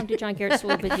did John Garrett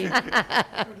live with you?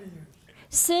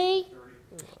 See?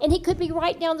 And he could be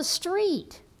right down the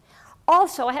street.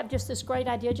 Also, I have just this great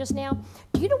idea just now.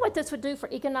 Do you know what this would do for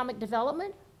economic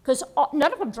development? Because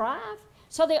none of them drive,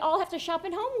 so they all have to shop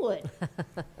in Homewood.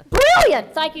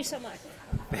 Brilliant! Thank you so much.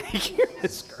 Thank you,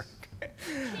 Ms. Kirk.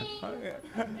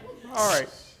 All right.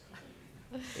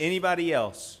 Anybody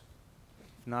else?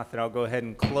 If not, then I'll go ahead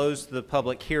and close the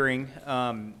public hearing.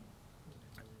 And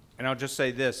I'll just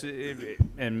say this,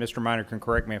 and Mr. Minor can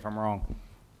correct me if I'm wrong.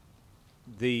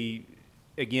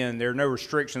 Again, there are no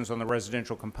restrictions on the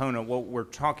residential component. What we're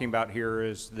talking about here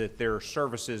is that there are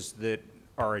services that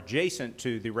are adjacent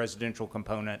to the residential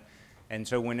component. And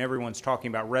so when everyone's talking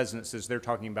about residences, they're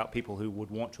talking about people who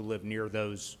would want to live near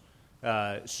those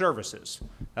services,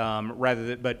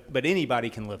 rather than, but anybody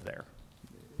can live there.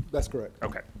 That's correct.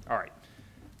 Okay, all right.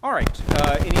 All right,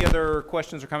 any other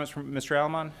questions or comments from Mr.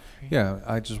 Alamon? Yeah,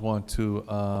 I just want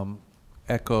to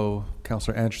echo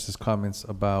Councilor Andrus's comments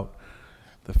about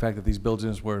the fact that these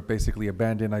buildings were basically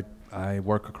abandoned. I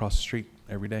work across the street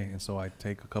every day, and so I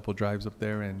take a couple drives up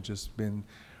there and just been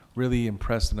really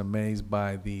impressed and amazed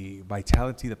by the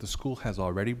vitality that the school has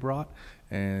already brought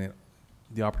and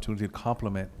the opportunity to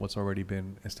complement what's already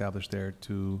been established there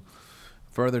to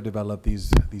further develop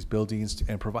these buildings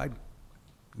and provide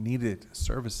needed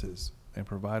services and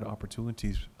provide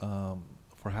opportunities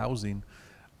for housing.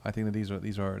 I think that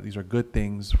these are good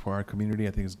things for our community.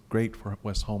 I think it's great for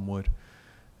West Homewood,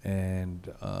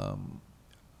 and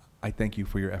I thank you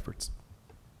for your efforts.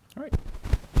 All right.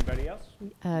 Anybody else?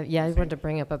 Yeah, I wanted to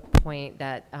bring up a point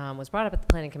that was brought up at the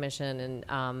Planning Commission,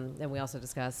 and we also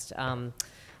discussed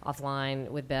offline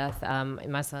with Beth.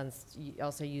 My sons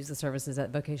also use the services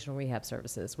at Vocational Rehab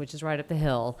Services, which is right up the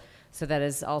hill. So that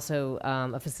is also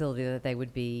a facility that they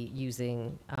would be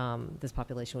using, this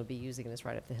population would be using this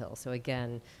right up the hill. So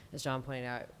again, as John pointed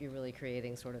out, you're really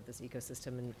creating sort of this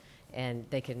ecosystem, and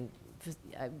they can,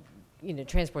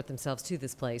 transport themselves to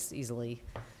this place easily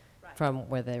from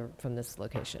from this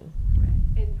location.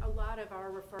 And a lot of our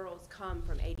referrals come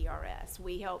from ADRS.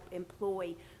 We help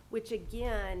employ, which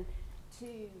again,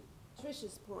 to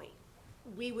Trish's point,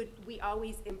 we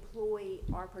always employ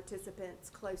our participants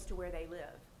close to where they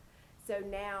live. So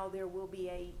now there will be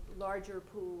a larger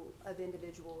pool of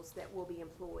individuals that will be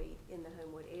employed in the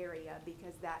Homewood area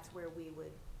because that's where we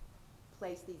would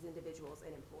place these individuals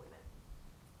in employment.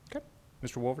 Okay.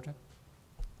 Mr. Wolverton?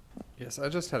 Yes, I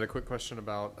just had a quick question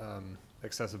about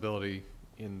accessibility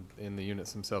in the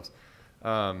units themselves.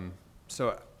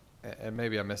 So, and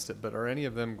maybe I missed it, but are any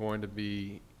of them going to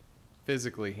be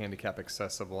physically handicap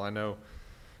accessible? I know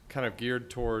kind of geared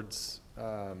towards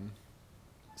an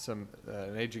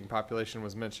aging population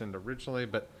was mentioned originally,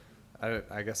 but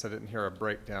I guess I didn't hear a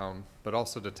breakdown, but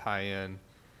also to tie in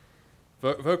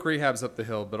Voc Rehab's up the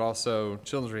hill, but also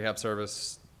Children's Rehab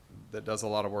Service that does a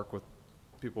lot of work with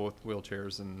people with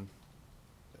wheelchairs and,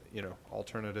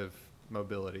 alternative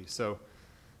mobility. So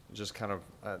just kind of,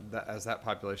 as that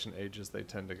population ages, they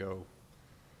tend to go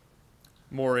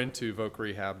more into Voc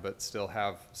Rehab, but still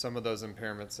have some of those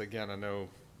impairments. Again, I know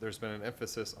there's been an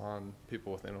emphasis on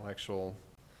people with intellectual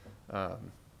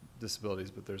disabilities,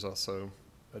 but there's also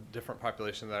a different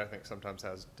population that I think sometimes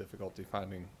has difficulty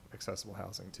finding accessible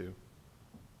housing too.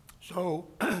 So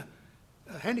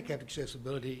handicap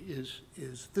accessibility is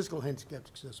physical handicap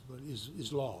accessibility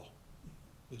is law.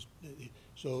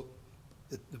 So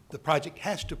the project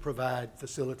has to provide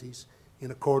facilities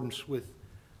in accordance with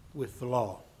the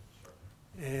law.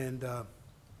 And the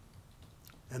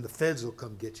feds will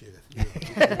come get you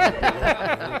if you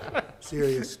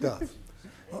serious stuff.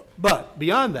 But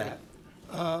beyond that,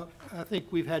 I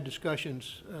think we've had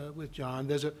discussions with John.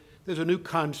 There's a new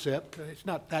concept. It's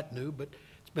not that new, but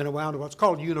it's been around. What's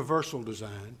called universal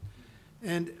design,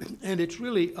 and it's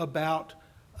really about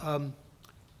a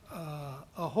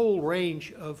whole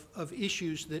range of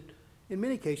issues that, in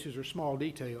many cases, are small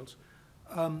details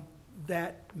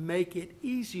that make it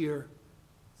easier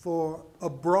for a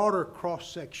broader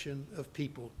cross-section of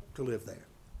people to live there,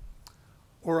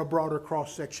 or a broader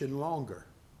cross-section longer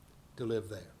to live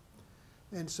there.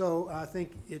 And so I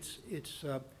think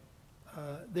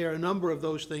there are a number of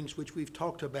those things which we've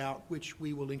talked about, which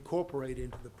we will incorporate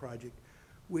into the project,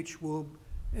 which will,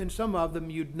 and some of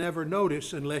them you'd never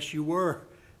notice unless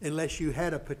you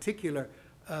had a particular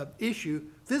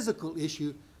physical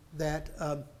issue that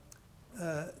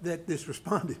this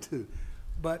responded to.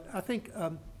 But I think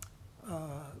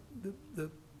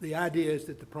the idea is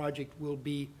that the project will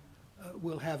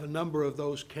have a number of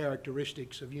those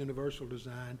characteristics of universal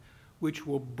design, which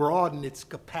will broaden its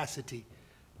capacity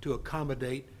to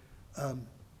accommodate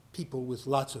people with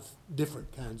lots of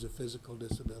different kinds of physical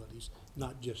disabilities,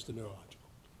 not just the neurological.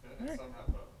 And some have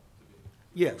both.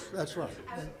 Yes, that's right.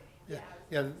 Yeah,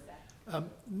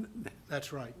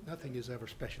 that's right. Nothing is ever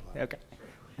specialized. Okay.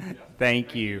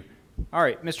 Thank you. All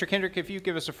right, Mr. Kendrick, if you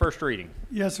give us a first reading.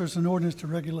 Yes, there's an ordinance to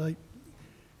regulate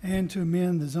and to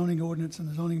amend the zoning ordinance and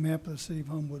the zoning map of the city of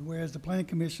Homewood, whereas the Planning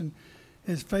Commission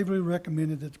has favorably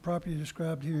recommended that the property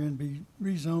described herein be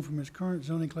rezoned from its current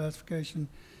zoning classification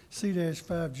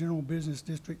C-5 General Business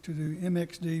District to the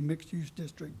MXD Mixed Use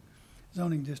District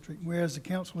zoning district, whereas the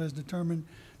council has determined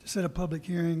to set a public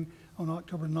hearing on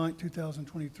October 9,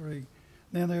 2023.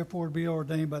 Now therefore be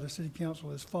ordained by the City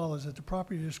Council as follows: that the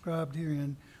property described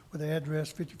herein with the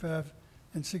address 55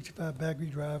 and 65 Bagby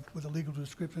Drive with a legal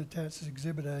description attached as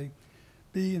Exhibit A,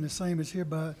 be and the same is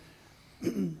hereby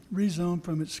rezoned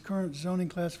from its current zoning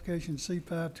classification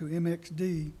C5 to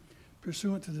MXD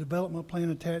pursuant to the development plan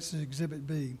attached as Exhibit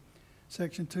B.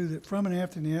 Section 2, that from and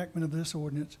after the enactment of this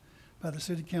ordinance by the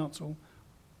City Council,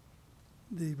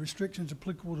 the restrictions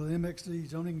applicable to the MXD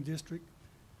zoning district,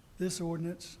 this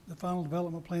ordinance, the final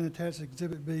development plan attached to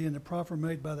Exhibit B, and the proffer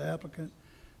made by the applicant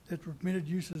that permitted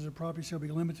uses of the property shall be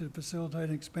limited to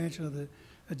facilitating expansion of the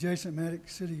adjacent Matic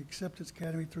City Acceptance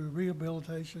Academy through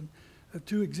rehabilitation of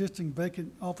 2 existing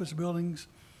vacant office buildings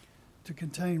to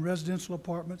contain residential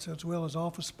apartments as well as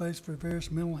office space for various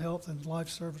mental health and life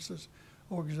services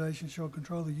organizations shall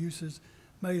control the uses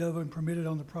made of and permitted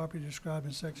on the property described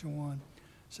in Section 1.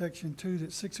 Section 2,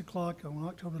 that 6 o'clock on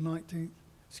October 9th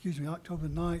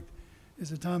is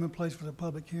the time and place for the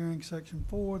public hearing. Section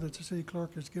 4, that the city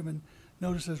clerk has given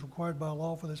notice as required by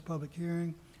law for this public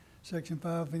hearing. Section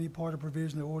 5, if any part or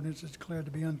provision of the ordinance is declared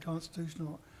to be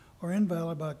unconstitutional or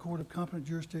invalid by a court of competent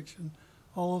jurisdiction,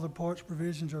 all other parts,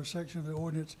 provisions, or sections of the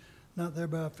ordinance not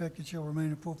thereby affected shall remain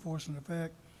in full force and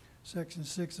effect. Section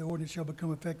 6, the ordinance shall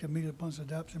become effective immediately upon its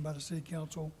adoption by the City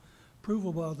Council,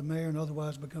 approval by the mayor, and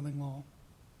otherwise becoming law.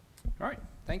 All right,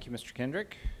 thank you, Mr.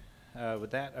 Kendrick.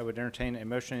 With that, I would entertain a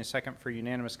motion and a second for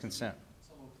unanimous consent.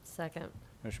 Second.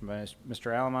 Motion by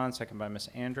Mr. Alamon, second by Ms.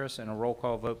 Andrus, and a roll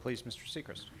call vote, please, Mr.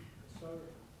 Sechrist. Sir,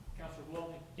 Councilor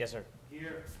Wilkie? Yes, sir.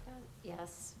 Here?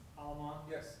 Yes. Alamon?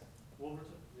 Yes.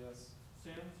 Wolverton? Yes.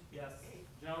 Sims? Yes.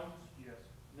 Jones? Yes.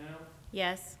 Now?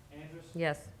 Yes. Andrus?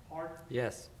 Yes. Hart?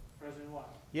 Yes. President White?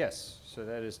 Yes, so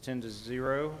that is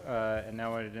 10-0, and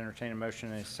now I would entertain a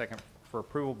motion and a second for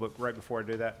approval, but right before I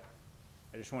do that,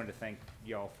 I just wanted to thank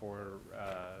y'all for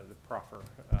the proffer.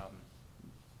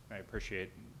 I appreciate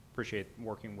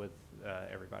working with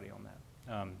everybody on that.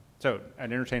 So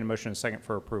I'd entertain a motion and a second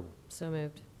for approval. So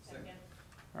moved. Second.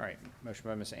 All right, motion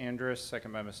by Ms. Andrus,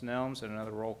 second by Ms. Nelms, and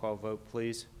another roll call vote,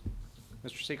 please.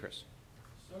 Mr. Sechrist.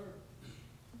 Sir,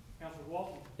 Councilor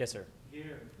Walton? Yes, sir.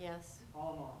 Here? Yes.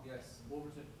 Alamon? Yes.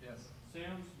 Wolverton? Yes.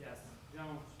 Sims? Yes.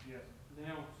 Jones? Yes.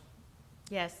 Now?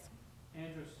 Yes.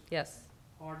 Andrus? Yes.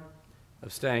 Harden?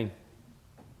 Abstain.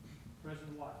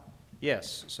 President White?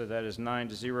 Yes, so that is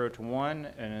 9-0 to 1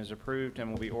 and is approved and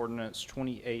will be ordinance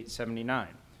 2879,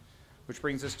 which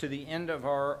brings us to the end of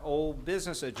our old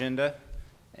business agenda.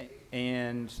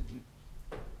 And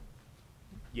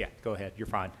yeah, go ahead, you're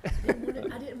fine. I didn't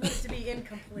want it to be in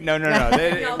incomplete. No. No,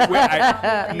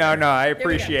 I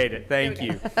appreciate it. Thank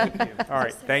you. All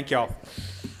right, thank y'all.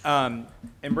 And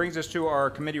brings us to our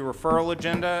committee referral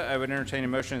agenda. I would entertain a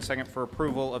motion and second for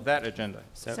approval of that agenda.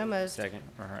 So moved. Second.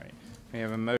 All right. We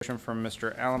have a motion from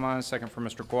Mr. Alamon, second from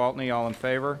Mr. Gwaltney. All in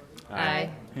favor? Aye.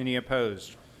 Any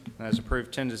opposed? That is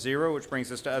approved 10-0, which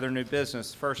brings us to other new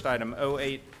business. First item,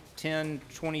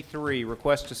 08-1023,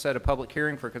 request to set a public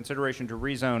hearing for consideration to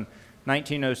rezone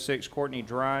 1906 Courtney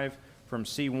Drive from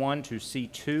C1 to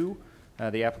C2.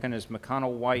 The applicant is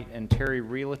McConnell White and Terry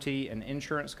Realty, an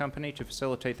insurance company, to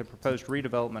facilitate the proposed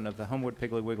redevelopment of the Homewood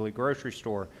Piggly Wiggly grocery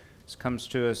store. This comes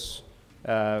to us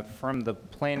from the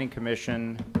Planning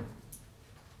Commission.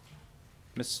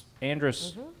 Ms.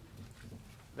 Andrus,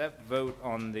 that vote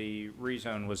on the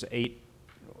rezone was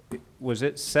was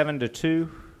it 7-2?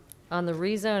 On the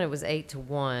rezone, it was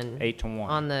 8-1. 8-1.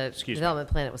 On the Excuse me. development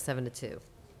plan, it was 7-2.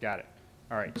 Got it.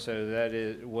 All right, so that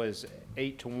was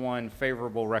 8-1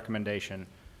 favorable recommendation.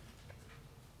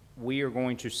 We are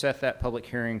going to set that public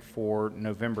hearing for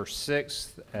November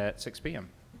 6th at 6 p.m.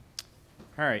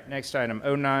 All right, next item,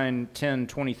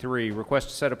 09-1023, request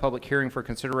to set a public hearing for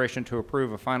consideration to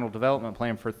approve a final development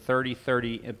plan for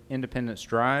 3030 Independence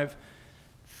Drive,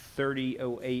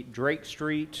 3008 Drake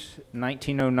Street,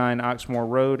 1909 Oxmoor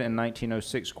Road, and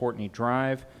 1906 Courtney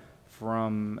Drive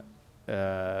from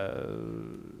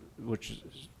which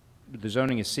is, the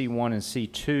zoning is C1 and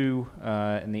C2,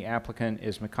 and the applicant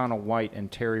is McConnell White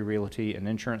and Terry Realty, an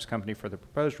insurance company, for the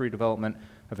proposed redevelopment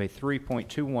of a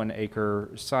 3.21 acre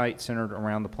site centered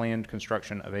around the planned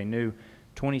construction of a new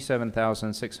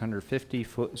 27,650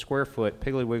 square foot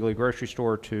Piggly Wiggly grocery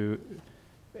store to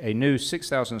a new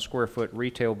 6,000 square foot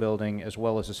retail building, as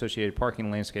well as associated parking,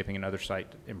 landscaping, and other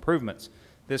site improvements.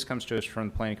 This comes to us from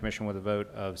the Planning Commission with a vote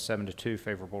of 7-2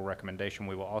 favorable recommendation.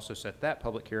 We will also set that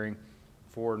public hearing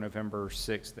for November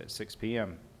 6th at 6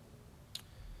 p.m.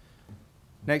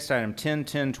 Next item,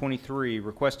 10-1023,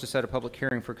 request to set a public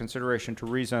hearing for consideration to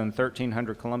rezone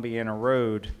 1300 Columbiana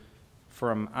Road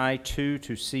from I-2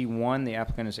 to C1. The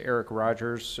applicant is Eric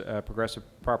Rogers, Progressive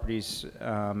Properties,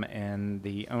 and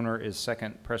the owner is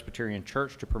Second Presbyterian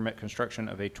Church, to permit construction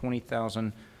of a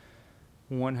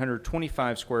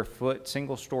 20,125 square foot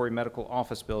single-story medical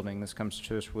office building. This comes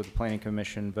to us with the Planning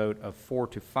Commission vote of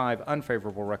 4-5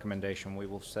 unfavorable recommendation. We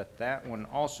will set that one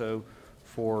also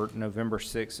for November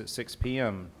 6th at 6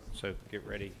 p.m. So get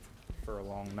ready for a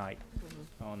long night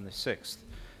on the 6th.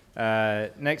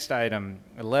 Next item,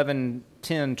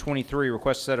 11-1023,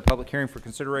 request to set a public hearing for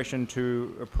consideration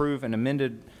to approve an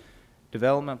amended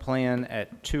development plan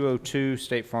at 202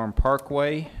 State Farm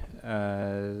Parkway.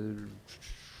 The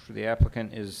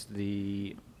applicant is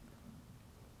the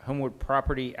Homewood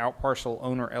Property Outparcel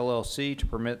Owner LLC, to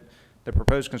permit the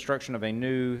proposed construction of a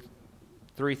new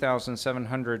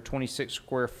 3,726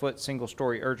 square foot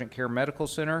single-story urgent care medical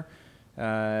center,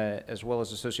 as well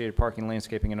as associated parking,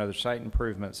 landscaping, and other site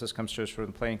improvements. This comes to us from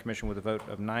the Planning Commission with a vote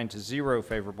of 9-0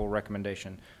 favorable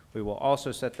recommendation. We will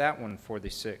also set that one for the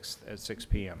 6th at 6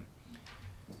 p.m.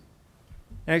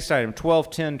 Next item,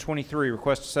 12-1023,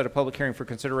 request to set a public hearing for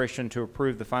consideration to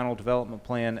approve the final development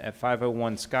plan at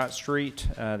 501 Scott Street.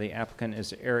 The applicant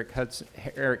is Eric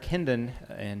Hendon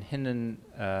and Hendon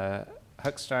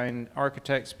Huckstein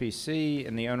Architects PC,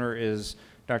 and the owner is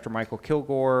Dr. Michael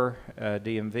Kilgore,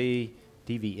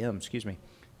 DVM, excuse me,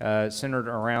 centered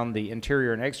around the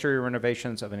interior and exterior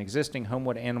renovations of an existing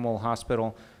Homewood Animal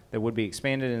Hospital that would be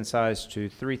expanded in size to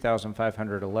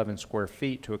 3,511 square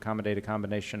feet to accommodate a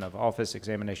combination of office,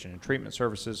 examination, and treatment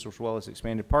services, as well as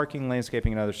expanded parking,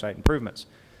 landscaping, and other site improvements.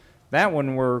 That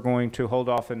one we're going to hold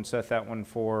off and set that one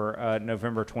for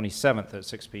November 27th at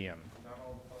 6 p.m.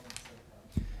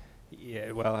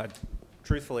 Yeah, well,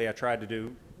 truthfully, I tried to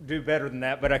do better than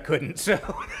that, but I couldn't. So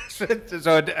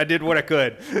I did what I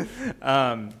could.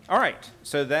 All right.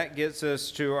 So that gets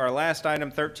us to our last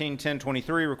item,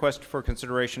 13-1023, request for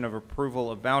consideration of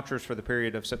approval of vouchers for the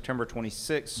period of September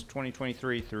 26,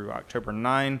 2023 through October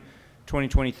 9,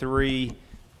 2023.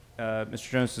 Mr.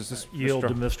 Jones, does this yield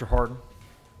to Mr. Harden?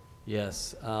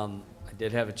 Yes. I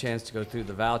did have a chance to go through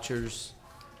the vouchers.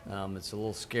 It's a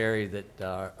little scary that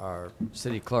our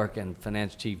city clerk and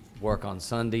finance chief work on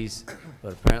Sundays,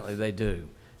 but apparently they do.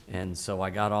 And so I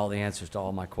got all the answers to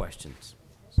all my questions.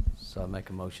 So I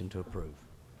make a motion to approve.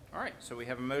 All right, so we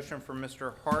have a motion from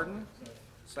Mr. Harden,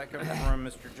 second from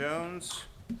Mr. Jones.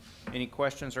 Any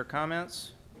questions or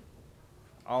comments?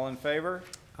 All in favor?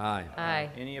 Aye. Aye.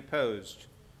 Any opposed?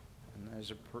 And that is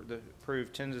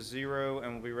approved 10-0,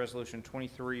 and will be resolution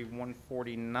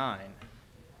 23-149.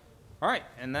 All right,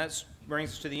 and that brings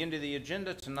us to the end of the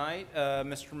agenda tonight.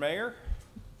 Mr. Mayor?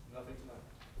 Nothing tonight.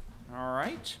 All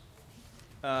right.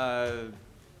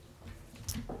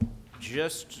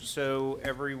 Just so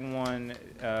everyone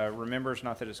remembers,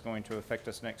 not that it's going to affect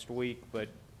us next week, but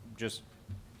just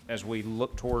as we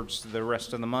look towards the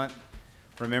rest of the month,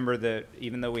 remember that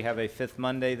even though we have a fifth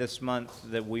Monday this month,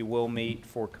 that we will meet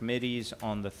for committees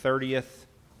on the 30th,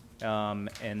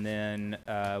 and then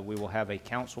we will have a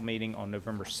council meeting on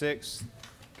November 6th,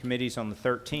 committees on the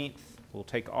 13th. We'll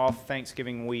take off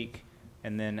Thanksgiving week,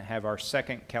 and then have our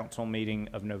second council meeting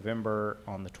of November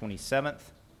on the 27th.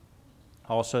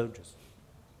 Also, just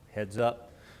heads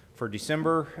up for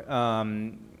December,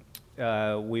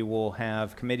 we will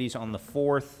have committees on the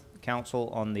 4th, council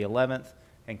on the 11th,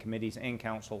 and committees and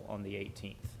council on the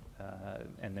 18th.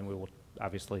 And then we will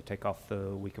obviously take off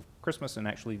the week of Christmas and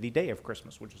actually the day of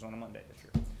Christmas, which is on a Monday this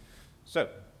year.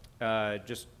 So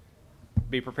just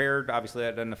be prepared. Obviously,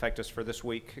 that doesn't affect us for this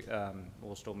week.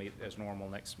 We'll still meet as normal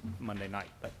next Monday night.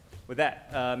 But with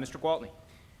that, Mr. Gwaltney.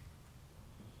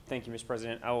 Thank you, Mr.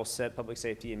 President. I will set public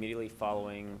safety immediately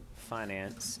following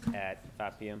finance at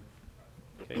 5 p.m.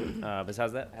 Okay.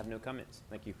 Besides that, I have no comments.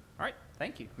 Thank you. All right.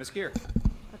 Thank you. Ms. Gear.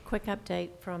 A quick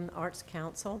update from the Arts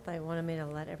Council. They wanted me to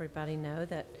let everybody know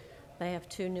that they have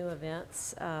 2 new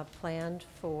events planned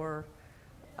for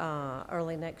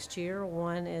early next year.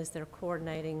 One is they're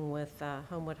coordinating with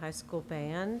Homewood High School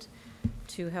Band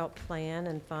to help plan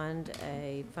and fund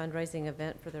a fundraising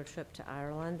event for their trip to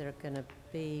Ireland. They're going to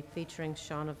be featuring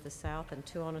Shaun of the South and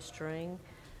 2 on a String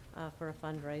for a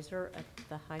fundraiser at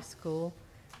the high school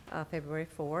February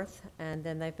 4th. And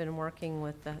then they've been working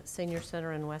with the Senior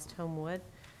Center in West Homewood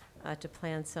to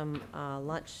plan some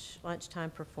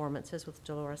lunchtime performances with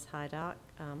Dolores Hydock.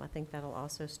 I think that'll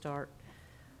also start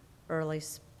early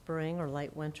spring or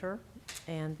late winter.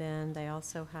 And then they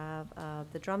also have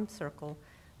the drum circle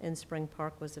in Spring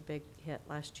Park was a big hit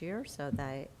last year, so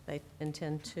they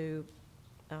intend to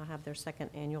have their second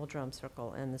annual drum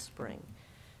circle in the spring.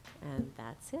 And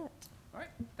that's it. All right.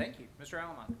 Thank you. Mr.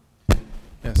 Alamont.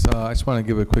 Yes, I just want to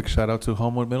give a quick shout out to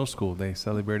Homewood Middle School. They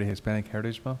celebrated Hispanic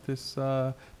Heritage Month this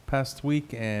past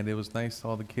week, and it was nice.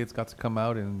 All the kids got to come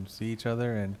out and see each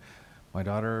other, and my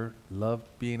daughter loved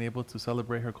being able to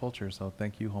celebrate her culture. So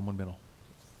thank you, Homewood Middle.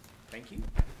 Thank you.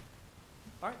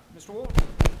 All right, Mr. Ward.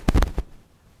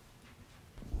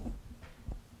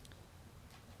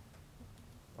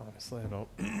 Honestly,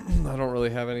 I don't really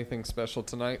have anything special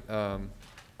tonight,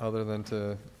 other than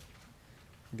to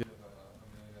give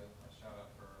Amelia a shout out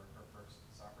for her first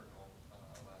soccer goal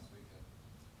last weekend.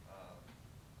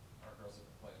 Our girls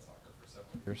have played soccer for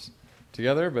several years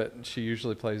together, but she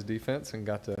usually plays defense and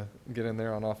got to get in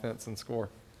there on offense and score.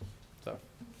 So it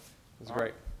was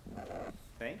great.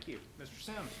 Thank you, Mr.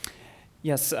 Sims.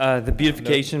 Yes, the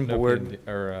beautification board.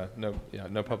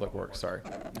 No public works. Sorry.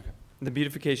 Okay. The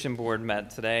beautification board met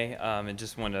today, and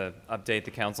just want to update the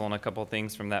council on a couple of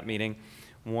things from that meeting.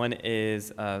 One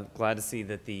is glad to see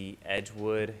that the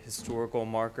Edgewood historical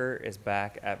marker is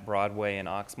back at Broadway and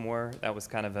Oxmoor. That was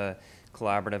kind of a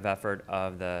collaborative effort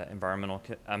of the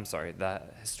the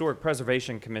Historic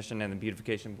Preservation Commission and the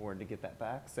Beautification Board to get that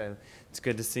back. So it's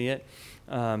good to see it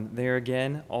there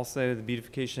again. Also, the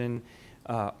beautification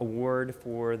award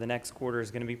for the next quarter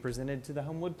is going to be presented to the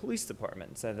Homewood Police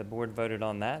Department. So the board voted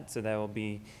on that. So there will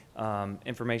be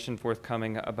information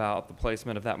forthcoming about the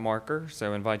placement of that marker.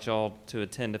 So invite y'all to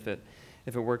attend if it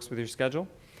works with your schedule.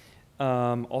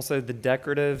 Also, the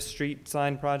decorative street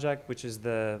sign project, which is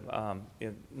the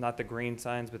not the green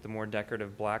signs, but the more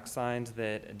decorative black signs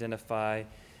that identify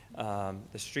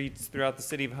the streets throughout the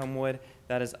city of Homewood.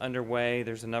 That is underway.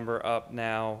 There's a number up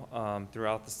now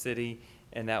throughout the city.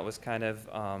 And that was kind of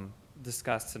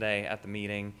discussed today at the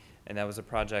meeting. And that was a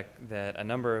project that a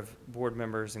number of board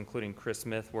members, including Chris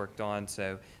Smith, worked on.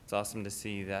 So it's awesome to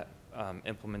see that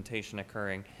implementation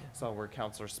occurring. Saw where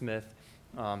Councilor Smith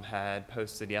had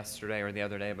posted yesterday or the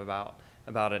other day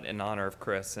about it in honor of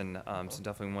Chris. And so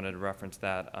definitely wanted to reference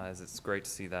that as it's great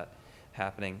to see that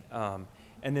happening.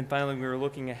 And then finally, we were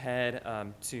looking ahead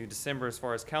to December as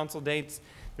far as council dates.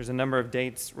 There's a number of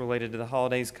dates related to the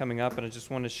holidays coming up, and I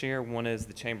just wanted to share. One is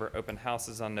the Chamber Open House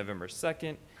is on November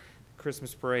 2nd. The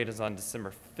Christmas Parade is on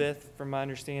December 5th, from my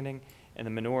understanding, and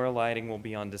the menorah lighting will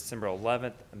be on December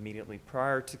 11th, immediately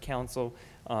prior to council,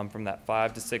 from that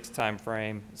 5 to 6 time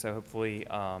frame. So hopefully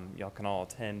y'all can all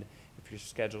attend if your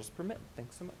schedules permit.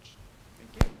 Thanks so much.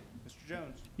 Thank you. Mr.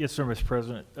 Jones. Yes, sir, Mr.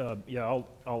 President. Yeah,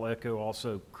 I'll echo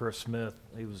also Chris Smith.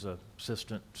 He was an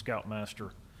assistant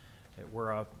scoutmaster at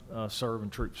where I served in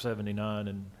Troop 79,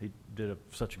 and he did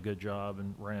such a good job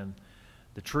and ran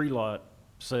the tree lot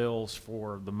sales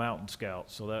for the Mountain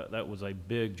Scouts. So that was a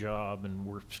big job, and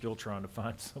we're still trying to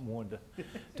find someone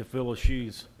to fill his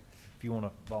shoes. if you want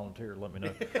to volunteer, let me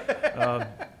know.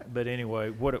 But anyway,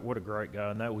 what a great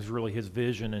guy, and that was really his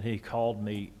vision, and he called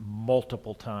me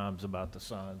multiple times about the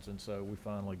signs, and so we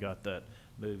finally got that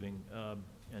moving,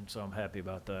 and so I'm happy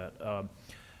about that.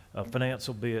 Finance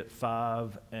will be at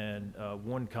 5, and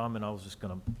one comment I was just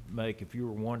going to make, if you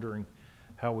were wondering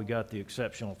how we got the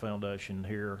Exceptional Foundation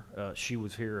here, she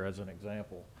was here as an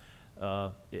example.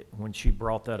 When she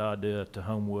brought that idea to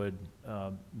Homewood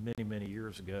many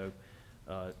years ago,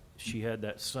 she had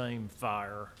that same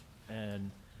fire and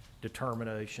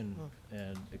determination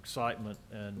and excitement,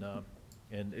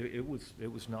 and it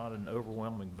was not an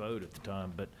overwhelming vote at the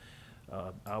time, but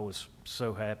I was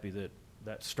so happy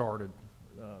that started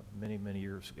many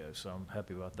years ago, so I'm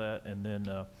happy about that. And then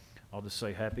I'll just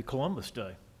say Happy Columbus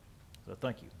Day. So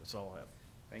thank you. That's all I have.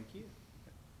 Thank you.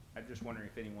 I'm just wondering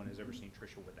if anyone has ever seen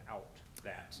Tricia without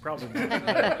that. Probably not.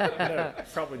 No,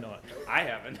 probably not. I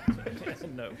haven't.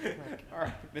 No. All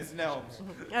right, Ms. Nelms.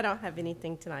 I don't have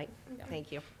anything tonight.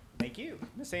 Thank you. Thank you.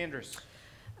 Ms. Andrus.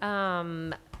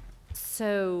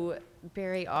 So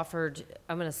Barry offered,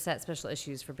 I'm going to set special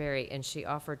issues for Barry, and she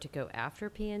offered to go after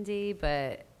P&D,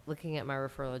 but looking at my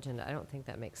referral agenda, I don't think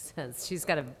that makes sense. She's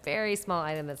got a very small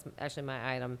item that's actually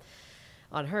my item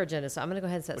on her agenda, so I'm going to go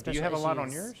ahead and set special issues. Do you have a lot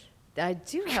on yours? I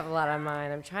do have a lot on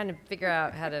mine. I'm trying to figure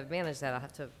out how to manage that. I'll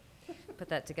have to put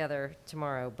that together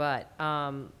tomorrow. But so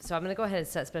I'm going to go ahead and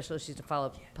set special issues to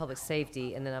follow public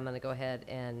safety, and then I'm going to go ahead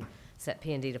and set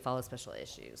P&D to follow special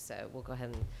issues. So we'll go ahead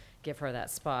and give her that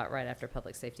spot right after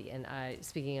public safety. And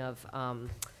speaking of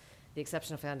the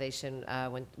Exceptional Foundation,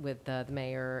 went with the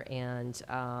mayor and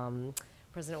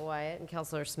President Wyatt and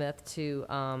Councilor Smith to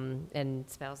and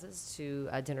spouses to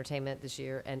Dinnertainment this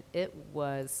year, and it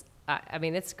was. I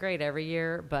mean, it's great every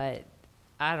year, but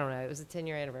I don't know. It was a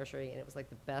 10-year anniversary, and it was like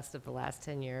the best of the last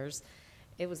 10 years.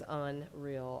 It was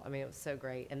unreal. I mean, it was so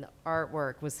great, and the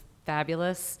artwork was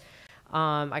fabulous.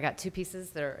 I got 2 pieces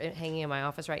that are hanging in my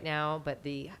office right now, but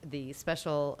the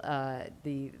special,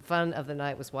 the fun of the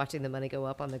night was watching the money go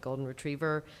up on the golden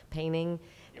retriever painting,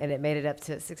 and it made it up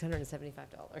to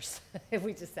 $675.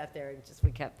 We just sat there and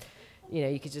we kept,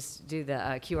 you could just do the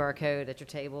QR code at your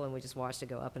table, and we just watched it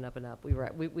go up and up and up.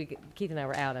 Keith and I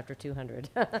were out after 200.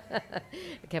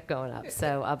 It kept going up.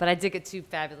 So, but I did get 2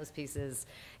 fabulous pieces,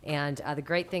 and the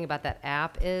great thing about that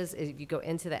app is if you go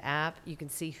into the app, you can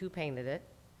see who painted it.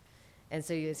 And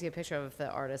so you see a picture of the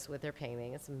artist with their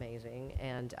painting. It's amazing.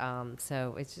 And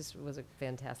so it just was a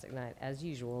fantastic night, as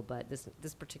usual. But this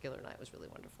particular night was really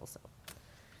wonderful. So,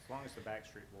 as long as the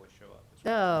Backstreet Boys show up.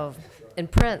 Oh, and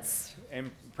Prince.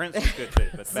 And Prince is good too,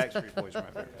 but the Backstreet Boys are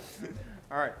my favorite.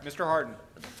 All right, Mr. Harden.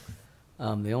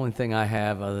 The only thing I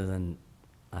have, other than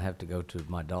I have to go to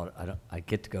my daughter, I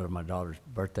get to go to my daughter's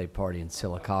birthday party in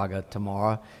Sylacauga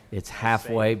tomorrow. It's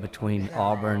halfway between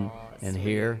Auburn and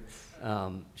here.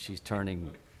 She's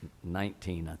turning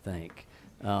 19, I think.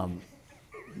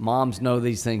 Moms know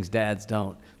these things, dads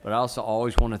don't. But I also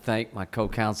always want to thank my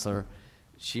co-counselor.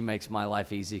 She makes my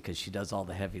life easy because she does all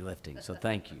the heavy lifting. So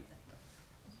thank you.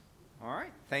 All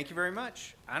right. Thank you very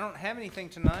much. I don't have anything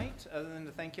tonight other than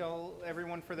to thank y'all,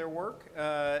 everyone, for their work.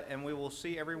 And we will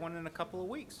see everyone in a couple of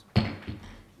weeks.